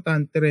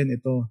importante rin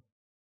ito,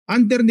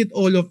 underneath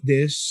all of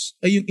this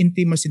ay yung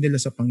intimacy nila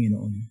sa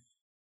Panginoon.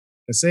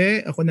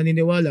 Kasi ako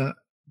naniniwala,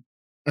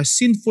 as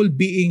sinful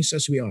beings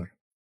as we are,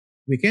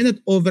 we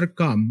cannot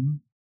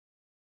overcome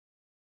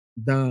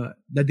the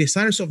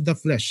desires of the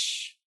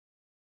flesh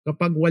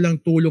kapag walang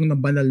tulong ng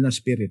banal na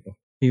spirito.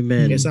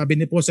 Amen. Kaya sabi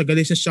ni Paul sa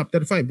Galatians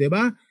chapter 5, di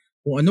ba?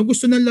 Kung anong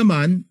gusto ng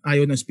laman,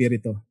 ayaw ng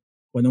spirito.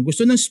 Kung anong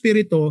gusto ng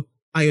spirito,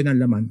 ayaw ng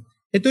laman.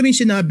 Ito rin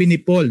sinabi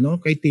ni Paul, no,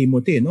 kay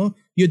Timothy, no?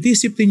 You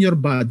discipline your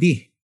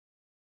body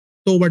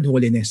toward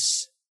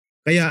holiness.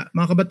 Kaya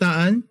mga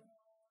kabataan,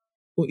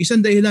 kung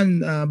isang dahilan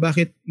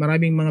bakit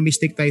maraming mga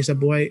mistake tayo sa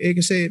buhay,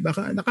 kasi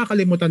baka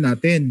nakakalimutan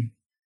natin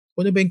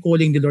kung ano ba yung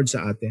calling ni Lord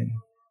sa atin.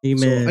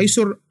 Amen.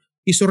 So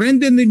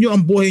i-surrender ninyo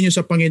ang buhay niyo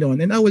sa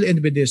Panginoon. And I will end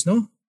with this,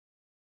 no?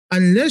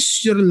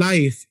 Unless your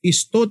life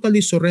is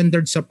totally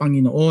surrendered sa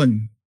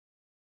Panginoon,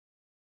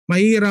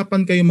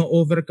 mahihirapan kayo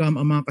ma-overcome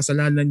ang mga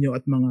kasalanan niyo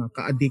at mga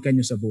kaadikan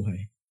niyo sa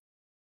buhay.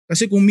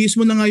 Kasi kung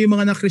mismo na nga yung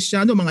mga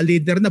na-Kristiyano, mga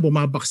leader na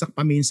bumabaksak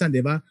paminsan,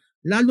 di ba?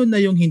 Lalo na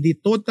yung hindi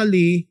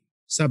totally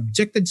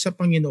subjected sa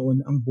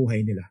Panginoon ang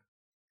buhay nila.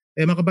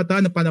 Mga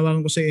kabataan,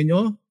 napanawagan ko sa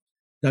inyo,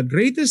 the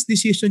greatest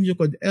decision you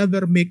could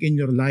ever make in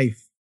your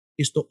life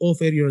is to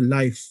offer your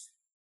life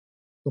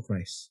to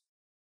Christ.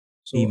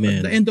 So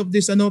Amen. At the end of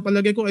this,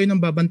 palagay ko ay nang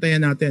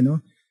babantayan natin,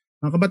 no?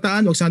 Mga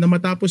kabataan, huwag sana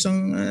matapos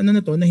ang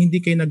na hindi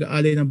kayo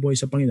nag-aalay ng buhay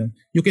sa Panginoon.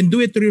 You can do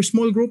it through your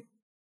small group.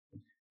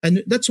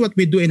 And that's what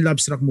we do in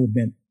Love Struck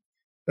Movement.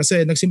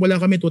 Kasi nagsimula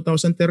kami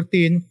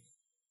 2013,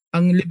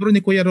 ang libro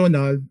ni Kuya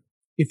Ronald,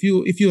 if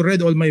you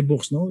read all my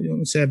books, no,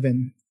 yung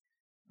 7,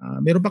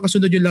 meron pa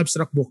kasunod yung Love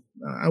Struck book.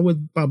 I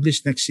would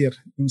publish next year,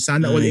 yung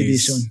Sana All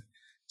edition.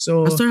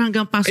 So, Pastor,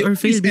 hanggang pass or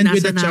fail,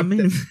 binasa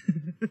namin.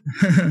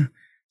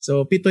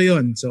 So, 7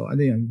 yon. So,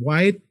 ano yan?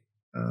 White,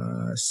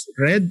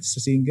 red sa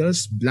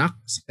singles, black,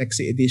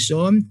 sexy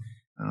edition,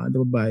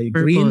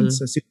 green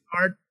sa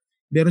Heart.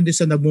 Meron din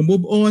sa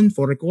nag-move on,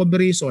 for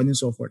recovery, so on and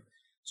so forth.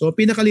 So,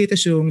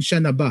 pinaka-latest yung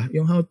Siya Na Ba,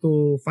 yung how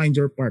to find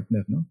your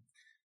partner. No?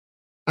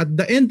 At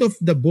the end of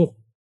the book,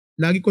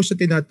 lagi ko siya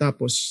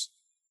tinatapos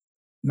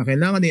na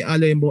kailangan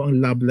i-alay mo ang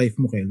love life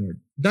mo kay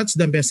Lord. That's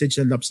the message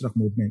ng Love Struck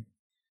Movement.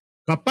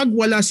 Kapag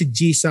wala si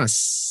Jesus,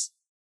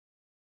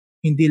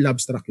 hindi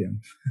love struck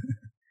yan.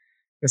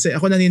 Kasi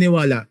ako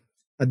naniniwala,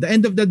 at the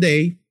end of the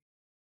day,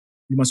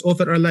 we must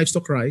offer our lives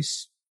to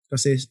Christ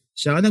kasi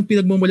siya ang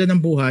pinagmumula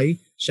ng buhay,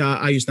 siya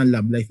aayos ng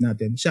love life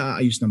natin, siya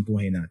aayos ng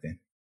buhay natin.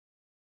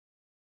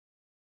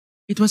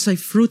 It was a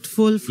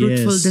fruitful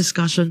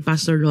discussion,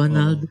 Pastor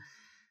Ronald.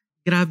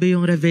 Grabe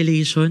yung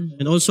revelation.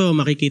 And also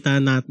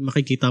makikita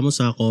mo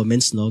sa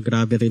comments, no,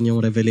 grabe rin yung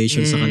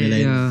revelation sa kanila,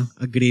 yung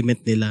agreement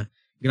nila.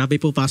 Grabe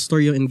po,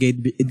 Pastor, yung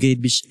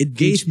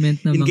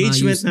engagement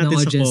natin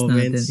sa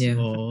comments.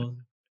 Natin, Oo.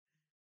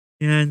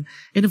 Yan.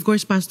 And of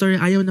course, Pastor,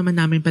 ayaw naman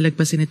namin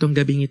palagpasin itong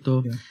gabing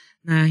ito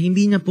na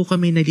hindi na po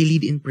kami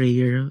nag-lead in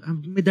prayer.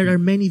 There are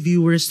many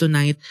viewers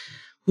tonight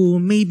who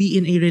may be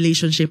in a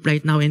relationship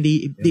right now and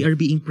they are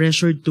being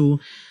pressured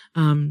to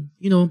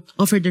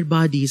offer their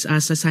bodies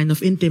as a sign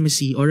of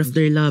intimacy or of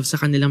their love sa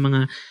kanilang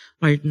mga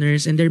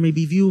partners. And there may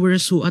be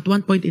viewers who at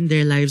one point in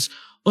their lives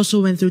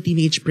also went through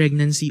teenage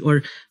pregnancy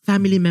or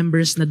family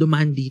members na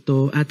dumaan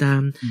dito at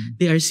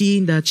they are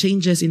seeing the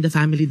changes in the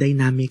family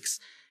dynamics.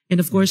 And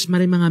of course,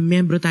 maraming mga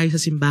membro tayo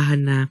sa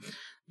simbahan na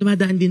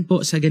dumadaan din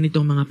po sa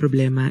ganitong mga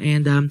problema.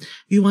 And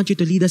we want you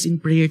to lead us in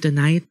prayer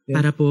tonight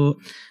para po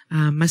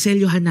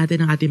maselyohan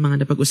natin ang ating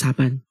mga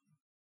napag-usapan.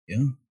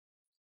 Yeah.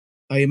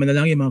 Tayo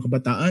manalangin mga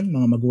kabataan,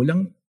 mga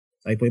magulang,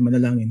 tayo po ay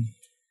manalangin.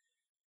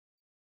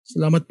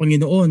 Salamat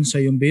Panginoon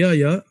sa iyong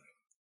biyaya.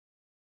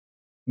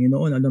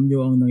 Panginoon, alam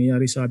niyo ang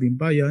nangyayari sa aming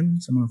bayan,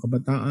 sa mga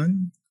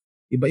kabataan.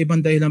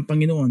 Iba-ibang dahilan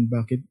Panginoon,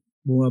 bakit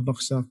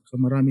bumabaksak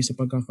marami sa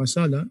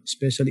pagkakasala,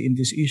 especially in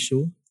this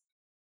issue.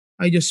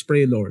 I just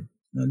pray, Lord,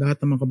 na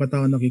lahat ng mga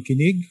kabataan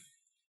nakikinig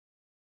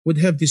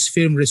would have this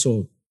firm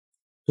resolve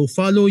to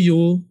follow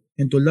you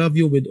and to love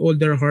you with all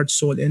their heart,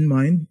 soul, and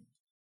mind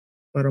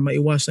para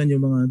maiwasan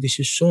yung mga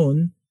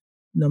desisyon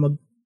na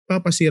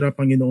magpapasira,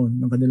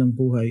 Panginoon, ng kanilang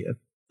buhay at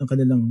ng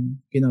kanilang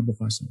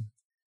kinabukasan.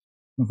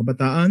 Mga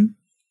kabataan,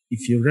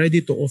 if you're ready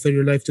to offer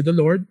your life to the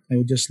Lord, I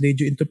will just lead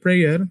you into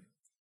prayer.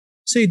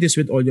 Say this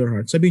with all your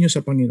heart. Sabihin niyo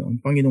sa Panginoon,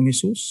 Panginoong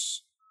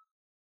Jesus,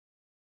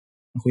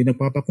 ako'y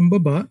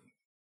nagpapakumbaba.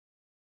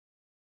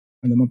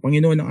 Ano man,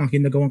 Panginoon, ang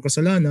aking nagawang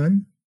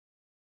kasalanan,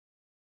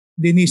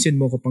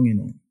 dinisin mo ko,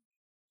 Panginoon.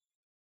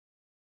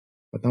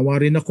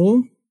 Patawarin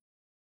ako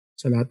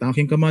sa lahat ng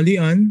aking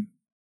kamalian.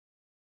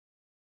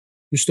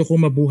 Gusto ko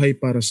mabuhay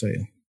para sa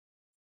iyo.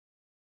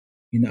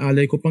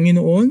 Inaalay ko,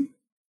 Panginoon,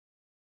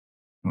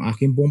 ang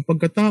aking buong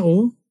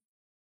pagkatao,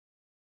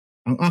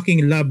 ang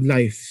aking love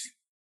life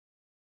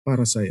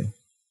para sa iyo.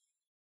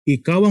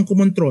 Ikaw ang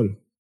kumontrol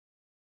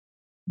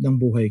ng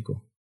buhay ko.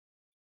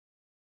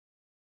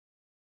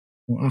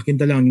 Ang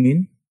aking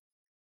dalangin,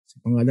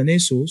 sa pangalan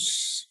ni Jesus,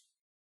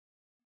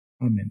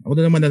 Amen. Ako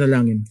na naman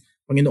nanalangin.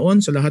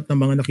 Panginoon, sa lahat ng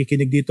mga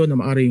nakikinig dito na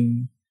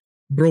maaring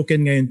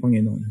broken ngayon,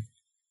 Panginoon.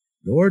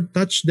 Lord,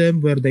 touch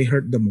them where they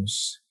hurt the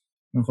most.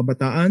 Mga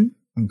kabataan,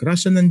 ang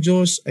grasya ng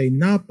Diyos ay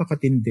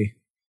napakatindi.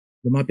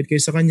 Lumapit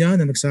kayo sa Kanya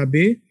na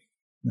nagsabi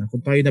na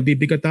kung tayo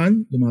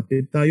nabibigatan,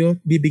 lumapit tayo,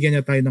 bibigyan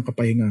niya tayo ng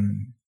kapahingahan.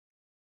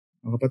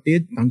 Mga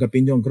kapatid,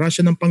 tanggapin niyo ang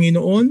grasya ng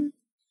Panginoon,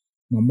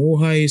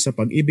 mamuhay sa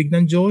pag-ibig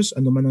ng Diyos,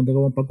 ano man ang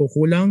nagawang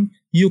pagkukulang,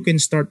 you can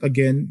start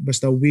again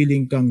basta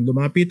willing kang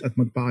lumapit at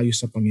magpaayos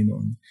sa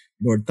Panginoon.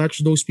 Lord,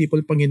 touch those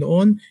people,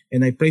 Panginoon,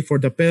 and I pray for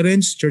the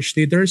parents, church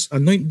leaders,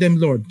 anoint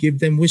them, Lord, give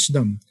them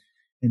wisdom,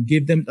 and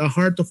give them a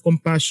heart of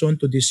compassion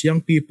to these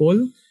young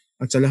people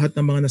at sa lahat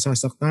ng mga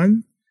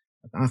nasasaktan.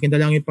 At aking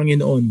dalangin,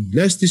 Panginoon,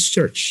 bless this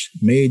church.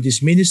 May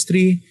this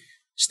ministry,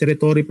 this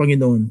territory,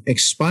 Panginoon,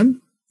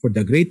 expand for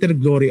the greater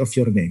glory of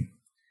your name.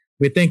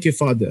 We thank you,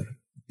 Father.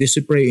 This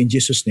we pray in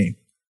Jesus' name.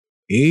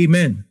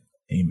 Amen.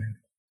 Amen.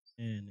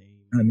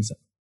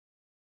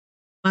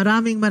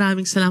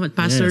 Maraming salamat,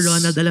 Pastor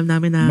Ronald. Alam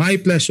namin na my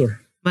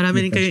pleasure.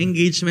 Marami rin kayong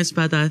engagements,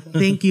 Pata.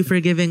 Thank you for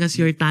giving us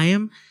your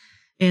time.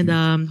 And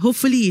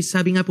hopefully,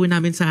 sabi nga po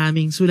namin sa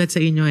aming sulat sa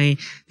inyo ay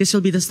this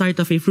will be the start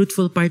of a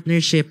fruitful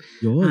partnership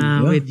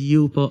with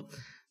you po.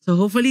 So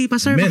hopefully,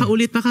 Pastor,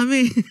 makaulit pa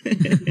kami.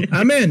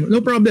 Amen.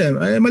 No problem.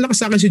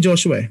 Malakas sa akin si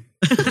Joshua.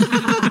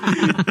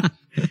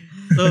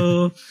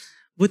 So,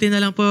 buti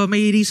na lang po,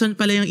 may reason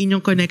pala yung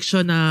inyong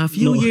connection na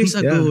few years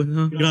ago.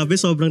 No? Grabe,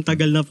 sobrang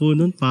tagal na po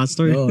nun,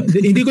 Pastor.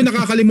 Hindi ko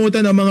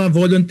nakakalimutan ang mga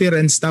volunteer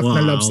and staff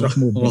ng Love Struck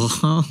Movement.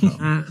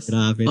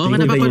 Grabe.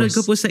 Napapanood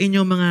ko po sa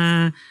inyong mga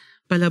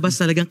palabas,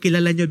 talagang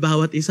kilala nyo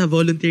bawat isa,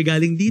 volunteer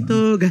galing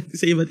dito, galing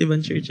sa iba't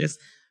ibang churches.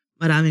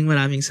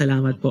 Maraming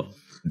salamat po.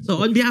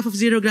 So on behalf of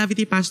Zero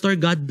Gravity, Pastor,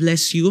 God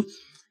bless you.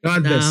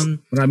 God bless.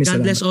 Maraming God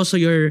salamat. bless also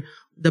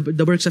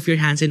the works of your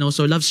hands and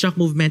also Love Struck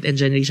Movement and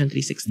Generation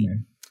 360.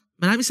 Amen.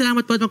 Maraming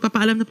salamat po at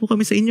magpapaalam na po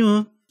kami sa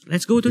inyo.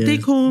 Let's go to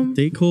Take Home.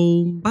 Take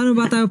Home. Paano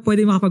ba tayo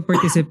pwede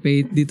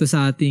makapag-participate dito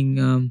sa ating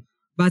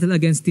battle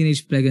against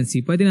teenage pregnancy?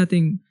 Pwede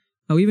nating,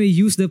 we may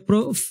use the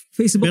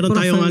Facebook Meron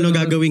profile. Meron tayong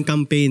gagawing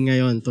campaign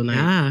ngayon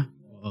tonight.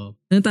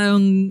 Meron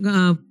tayong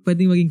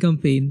pwedeng maging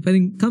campaign.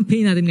 Pwedeng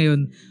campaign natin ngayon.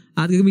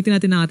 At gagamitin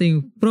natin ang ating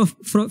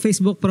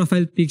Facebook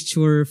profile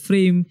picture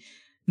frame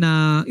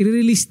na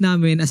i-release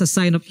namin as a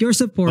sign of your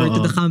support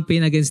to the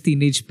campaign against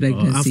teenage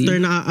pregnancy.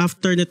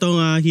 After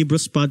nitong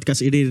Hebrews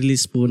podcast,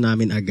 i-release po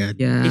namin agad.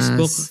 Yes.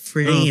 Facebook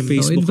frame.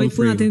 So invite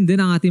po natin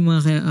din ang ating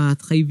mga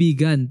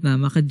kaibigan na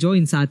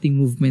maka-join sa ating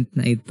movement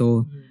na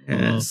ito.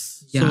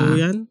 Yes. So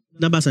yan,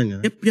 nabasa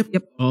niya?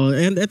 Yep.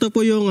 And ito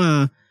po yung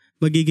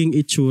magiging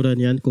itsura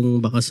niyan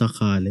kung baka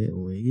sakali.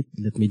 Wait,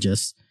 let me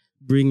just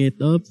bring it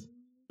up.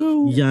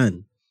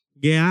 Yan.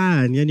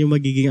 Yan yung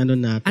magiging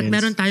natin. At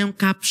meron tayong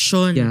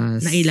caption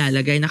na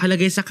ilalagay.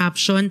 Nakalagay sa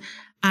caption,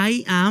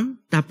 I am,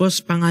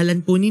 tapos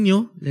pangalan po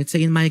ninyo. Let's say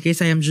in my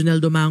case, I am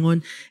Junel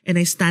Dumangon and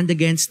I stand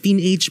against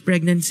teenage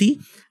pregnancy.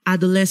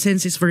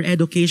 Adolescence is for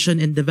education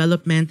and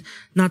development,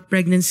 not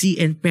pregnancy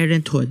and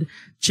parenthood.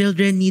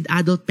 Children need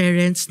adult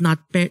parents,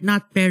 not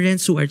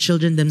parents who are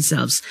children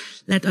themselves.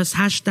 Let us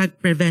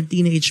 #prevent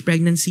teenage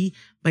pregnancy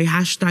by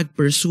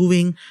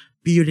 #pursuing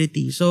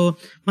purity. So,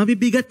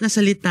 mabibigat na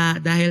salita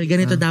dahil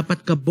ganito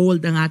dapat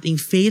ka-bold ang ating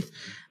faith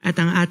at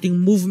ang ating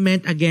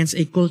movement against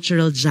a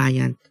cultural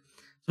giant.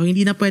 So,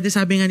 hindi na pwede,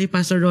 sabi nga ni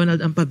Pastor Ronald,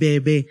 ang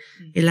pabebe.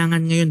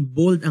 Kailangan ngayon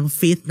bold ang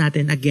faith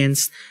natin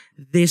against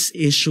this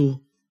issue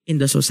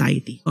in the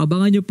society.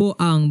 Abangan nyo po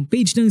ang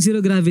page ng Zero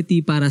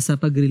Gravity para sa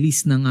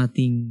pag-release ng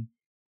ating...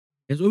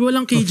 Yes,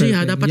 walang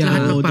KJ dapat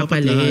lahat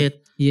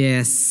magpapalit.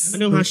 Yes.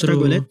 Anong hashtag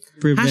ulit?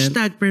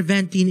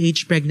 #prevent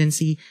teenage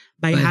pregnancy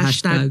by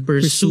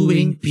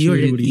 #pursuing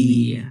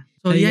purity.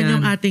 So yan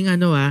yung ating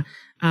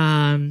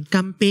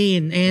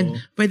campaign.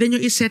 And pwede nyo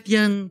iset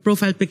yung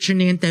profile picture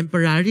na yun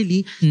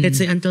temporarily, let's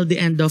say until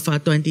the end of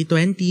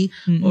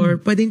 2020,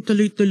 or pwedeng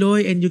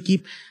tuloy-tuloy and you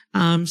keep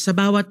sa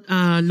bawat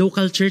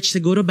local church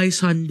siguro by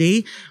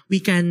Sunday,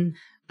 we can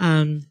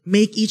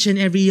make each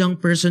and every young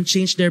person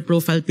change their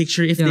profile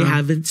picture if they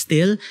haven't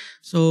still.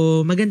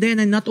 So maganda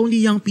yan, and not only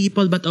young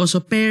people but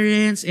also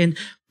parents and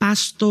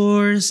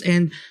pastors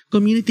and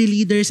community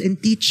leaders and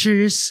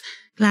teachers,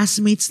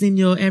 classmates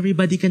ninyo,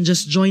 everybody can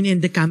just join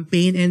in the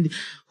campaign. And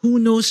who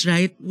knows,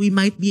 right? We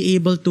might be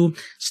able to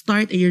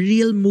start a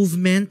real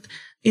movement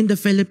in the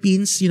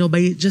Philippines,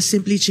 by just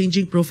simply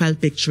changing profile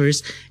pictures.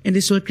 And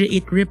this will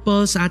create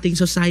ripples sa ating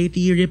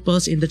society,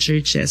 ripples in the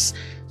churches.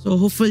 So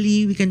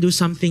hopefully, we can do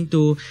something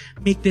to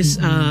make this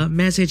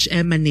message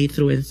emanate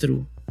through and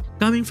through.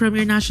 Coming from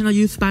your National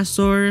Youth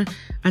Pastor,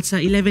 at sa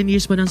 11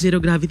 years po ng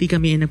Zero Gravity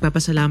kami ay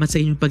nagpapasalamat sa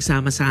inyong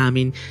pagsama sa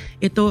amin.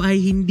 Ito ay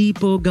hindi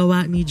po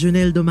gawa ni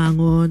Junel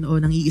Domangon o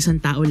ng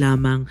iisang tao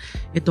lamang.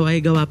 Ito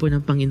ay gawa po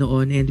ng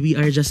Panginoon, and we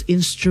are just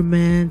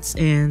instruments,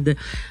 and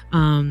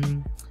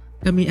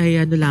kami ay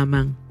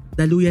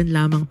daluyan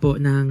lamang po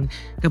ng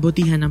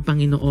kabutihan ng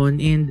Panginoon,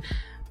 and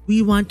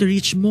we want to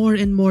reach more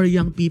and more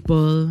young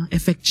people,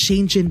 effect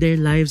change in their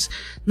lives,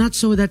 not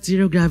so that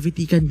Zero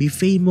Gravity can be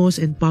famous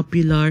and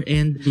popular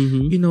and,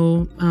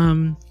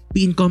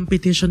 be in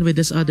competition with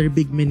these other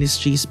big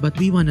ministries, but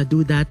we want to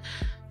do that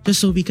just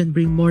so we can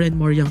bring more and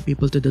more young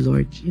people to the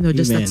Lord.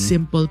 Just Amen. that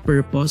simple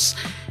purpose.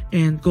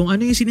 And kung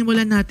ano yung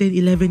sinimulan natin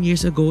 11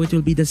 years ago, it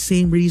will be the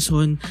same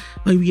reason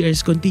why we are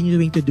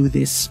continuing to do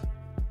this.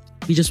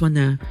 We just want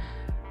to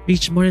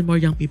reach more and more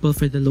young people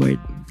for the Lord.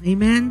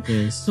 Amen?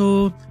 Yes.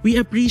 So, we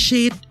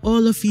appreciate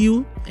all of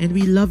you and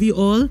we love you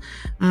all.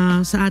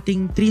 Sa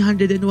ating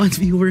 301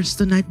 viewers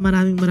tonight,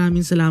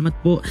 maraming salamat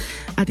po.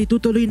 At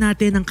itutuloy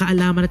natin ang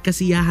kaalaman at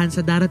kasiyahan sa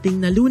darating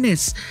na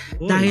Lunes.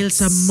 Dahil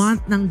sa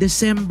month ng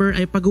December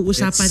ay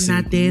pag-uusapan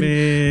natin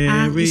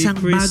ang isang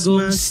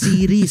bagong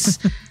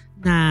series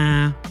na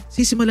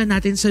sisimulan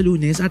natin sa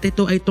Lunes, at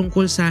ito ay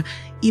tungkol sa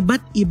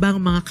iba't ibang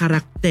mga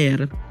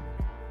karakter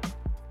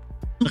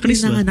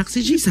pinanganak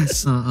si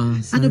Jesus.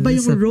 Ano ba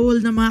yung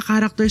role ng mga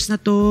characters na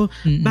to?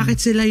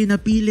 Bakit sila yung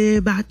napili?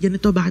 Bakit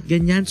ganito? Bakit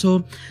ganyan?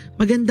 So,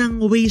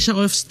 magandang way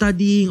siya of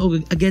studying,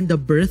 again, the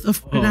birth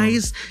of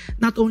Christ.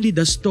 Not only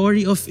the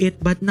story of it,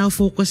 but now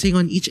focusing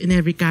on each and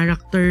every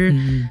character,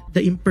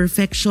 the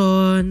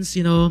imperfections,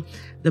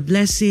 the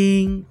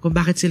blessing, kung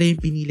bakit sila yung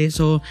pinili.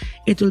 So,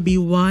 it will be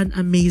one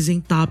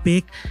amazing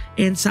topic.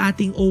 And sa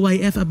ating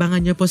OYF,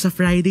 abangan nyo po sa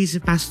Friday si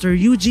Pastor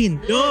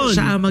Eugene. Yun!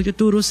 Siya ang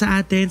magtuturo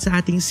sa atin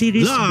sa ating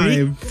series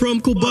Live break.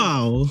 from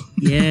Cubao.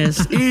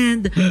 Yes.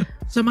 And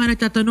sa mga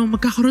nagtatanong,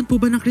 magkakaroon po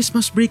ba ng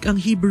Christmas break ang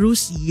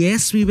Hebrews?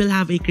 Yes, we will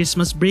have a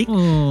Christmas break.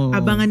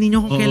 Abangan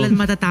ninyo kung kailan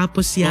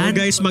matatapos yan.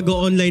 Guys,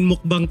 mag-online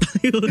mukbang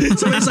tayo.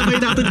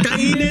 Sabay-sabay natin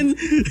kainin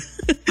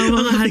ang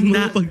mga ating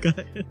handa. mga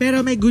pagkain.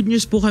 Pero may good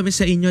news po kami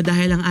sa inyo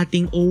dahil ang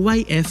ating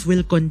OYF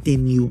will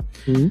continue.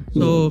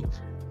 So,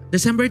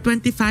 December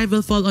 25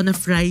 will fall on a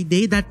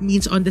Friday. That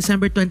means on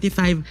December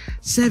 25,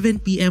 7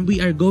 p.m.,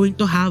 we are going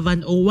to have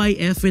an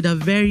OYF with a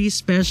very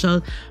special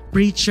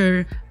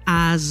preacher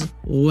as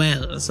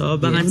well. So,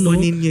 abangan po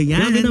ninyo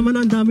yan.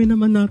 Ang dami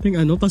naman nating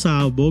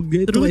pasabog.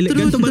 Ganito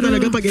ba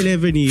talaga pag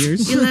 11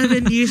 years?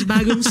 11 years,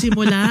 bagong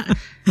simula.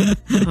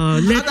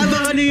 At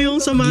abangan niyo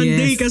yung sa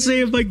Monday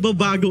kasi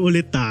magbabago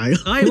ulit tayo.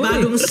 Okay,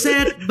 bagong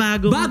set,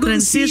 bagong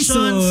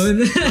transitions.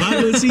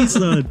 Bagong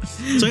season.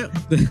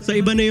 So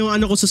iba na yung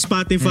ko sa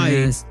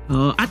Spotify. Yes.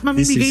 At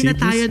mamimigay na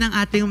tayo ng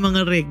ating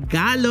mga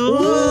regalo.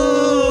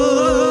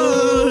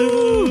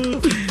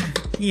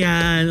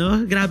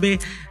 Yan, grabe.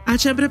 At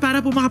syempre,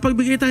 para po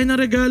makapagbigay tayo ng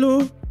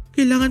regalo,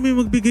 kailangan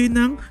mo magbigay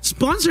ng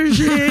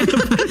sponsorship.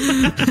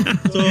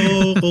 So,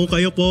 kung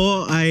kayo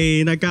po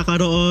ay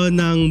nagkakaroon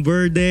ng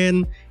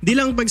burden, hindi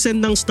lang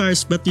pag-send ng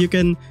stars, but you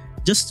can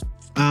just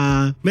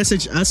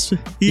message us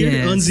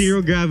here on Zero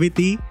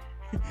Gravity.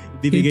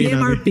 Bibigay PM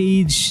our namin.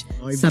 page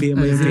sa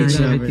PM yung page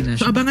Gravity namin.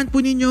 So, abangan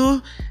po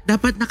ninyo,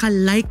 dapat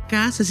naka-like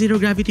ka sa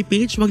Zero Gravity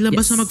page. Wag lang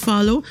basta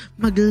mag-follow,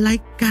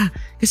 mag-like ka.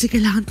 Kasi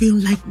kailangan ko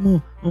yung like mo.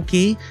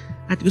 Okay?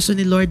 At gusto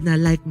ni Lord na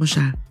like mo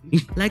siya.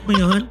 Like mo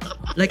yun?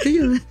 Like ko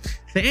yun.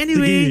 So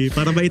anyway, sige,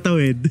 para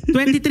maitawid.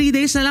 23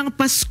 days na lang,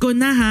 Pasko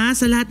na ha.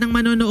 Sa lahat ng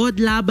manonood,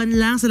 laban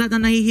lang. Sa lahat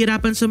ng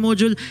nahihirapan sa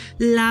module,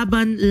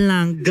 laban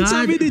lang. God.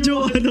 Sabi ni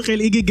Joe,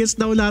 i-guess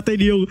daw natin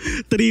yung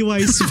 3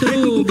 wise men.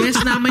 True.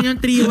 Guess naman yung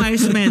 3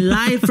 wise men.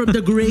 Live from the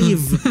grave.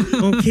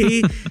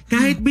 Okay?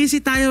 Kahit busy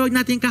tayo, wag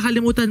natin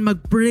kakalimutan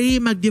mag-pray,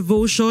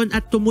 mag-devotion,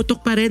 at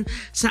tumutok pa rin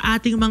sa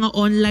ating mga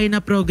online na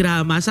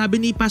programa. Sabi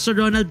ni Pastor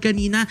Ronald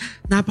kanina,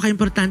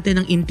 napaka-importante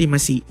ng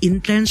intimacy.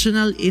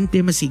 Intentional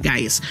intimacy,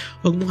 guys.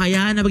 Huwag mo kaya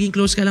na maging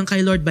close ka lang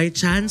kay Lord by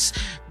chance,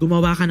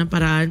 gumawa ka ng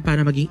paraan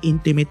para maging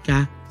intimate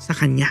ka sa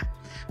Kanya.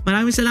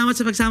 Maraming salamat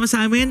sa pagsama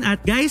sa amin.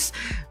 At guys,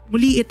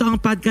 muli ito ang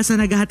podcast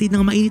na naghahatid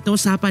ng mainit na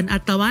usapan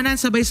at tawanan.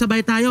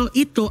 Sabay-sabay tayo.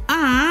 Ito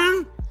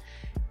ang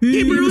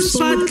Hebrews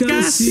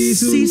Podcast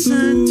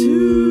Season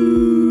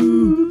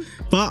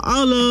 2.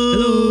 Paalam!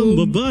 Hello!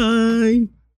 Bye-bye!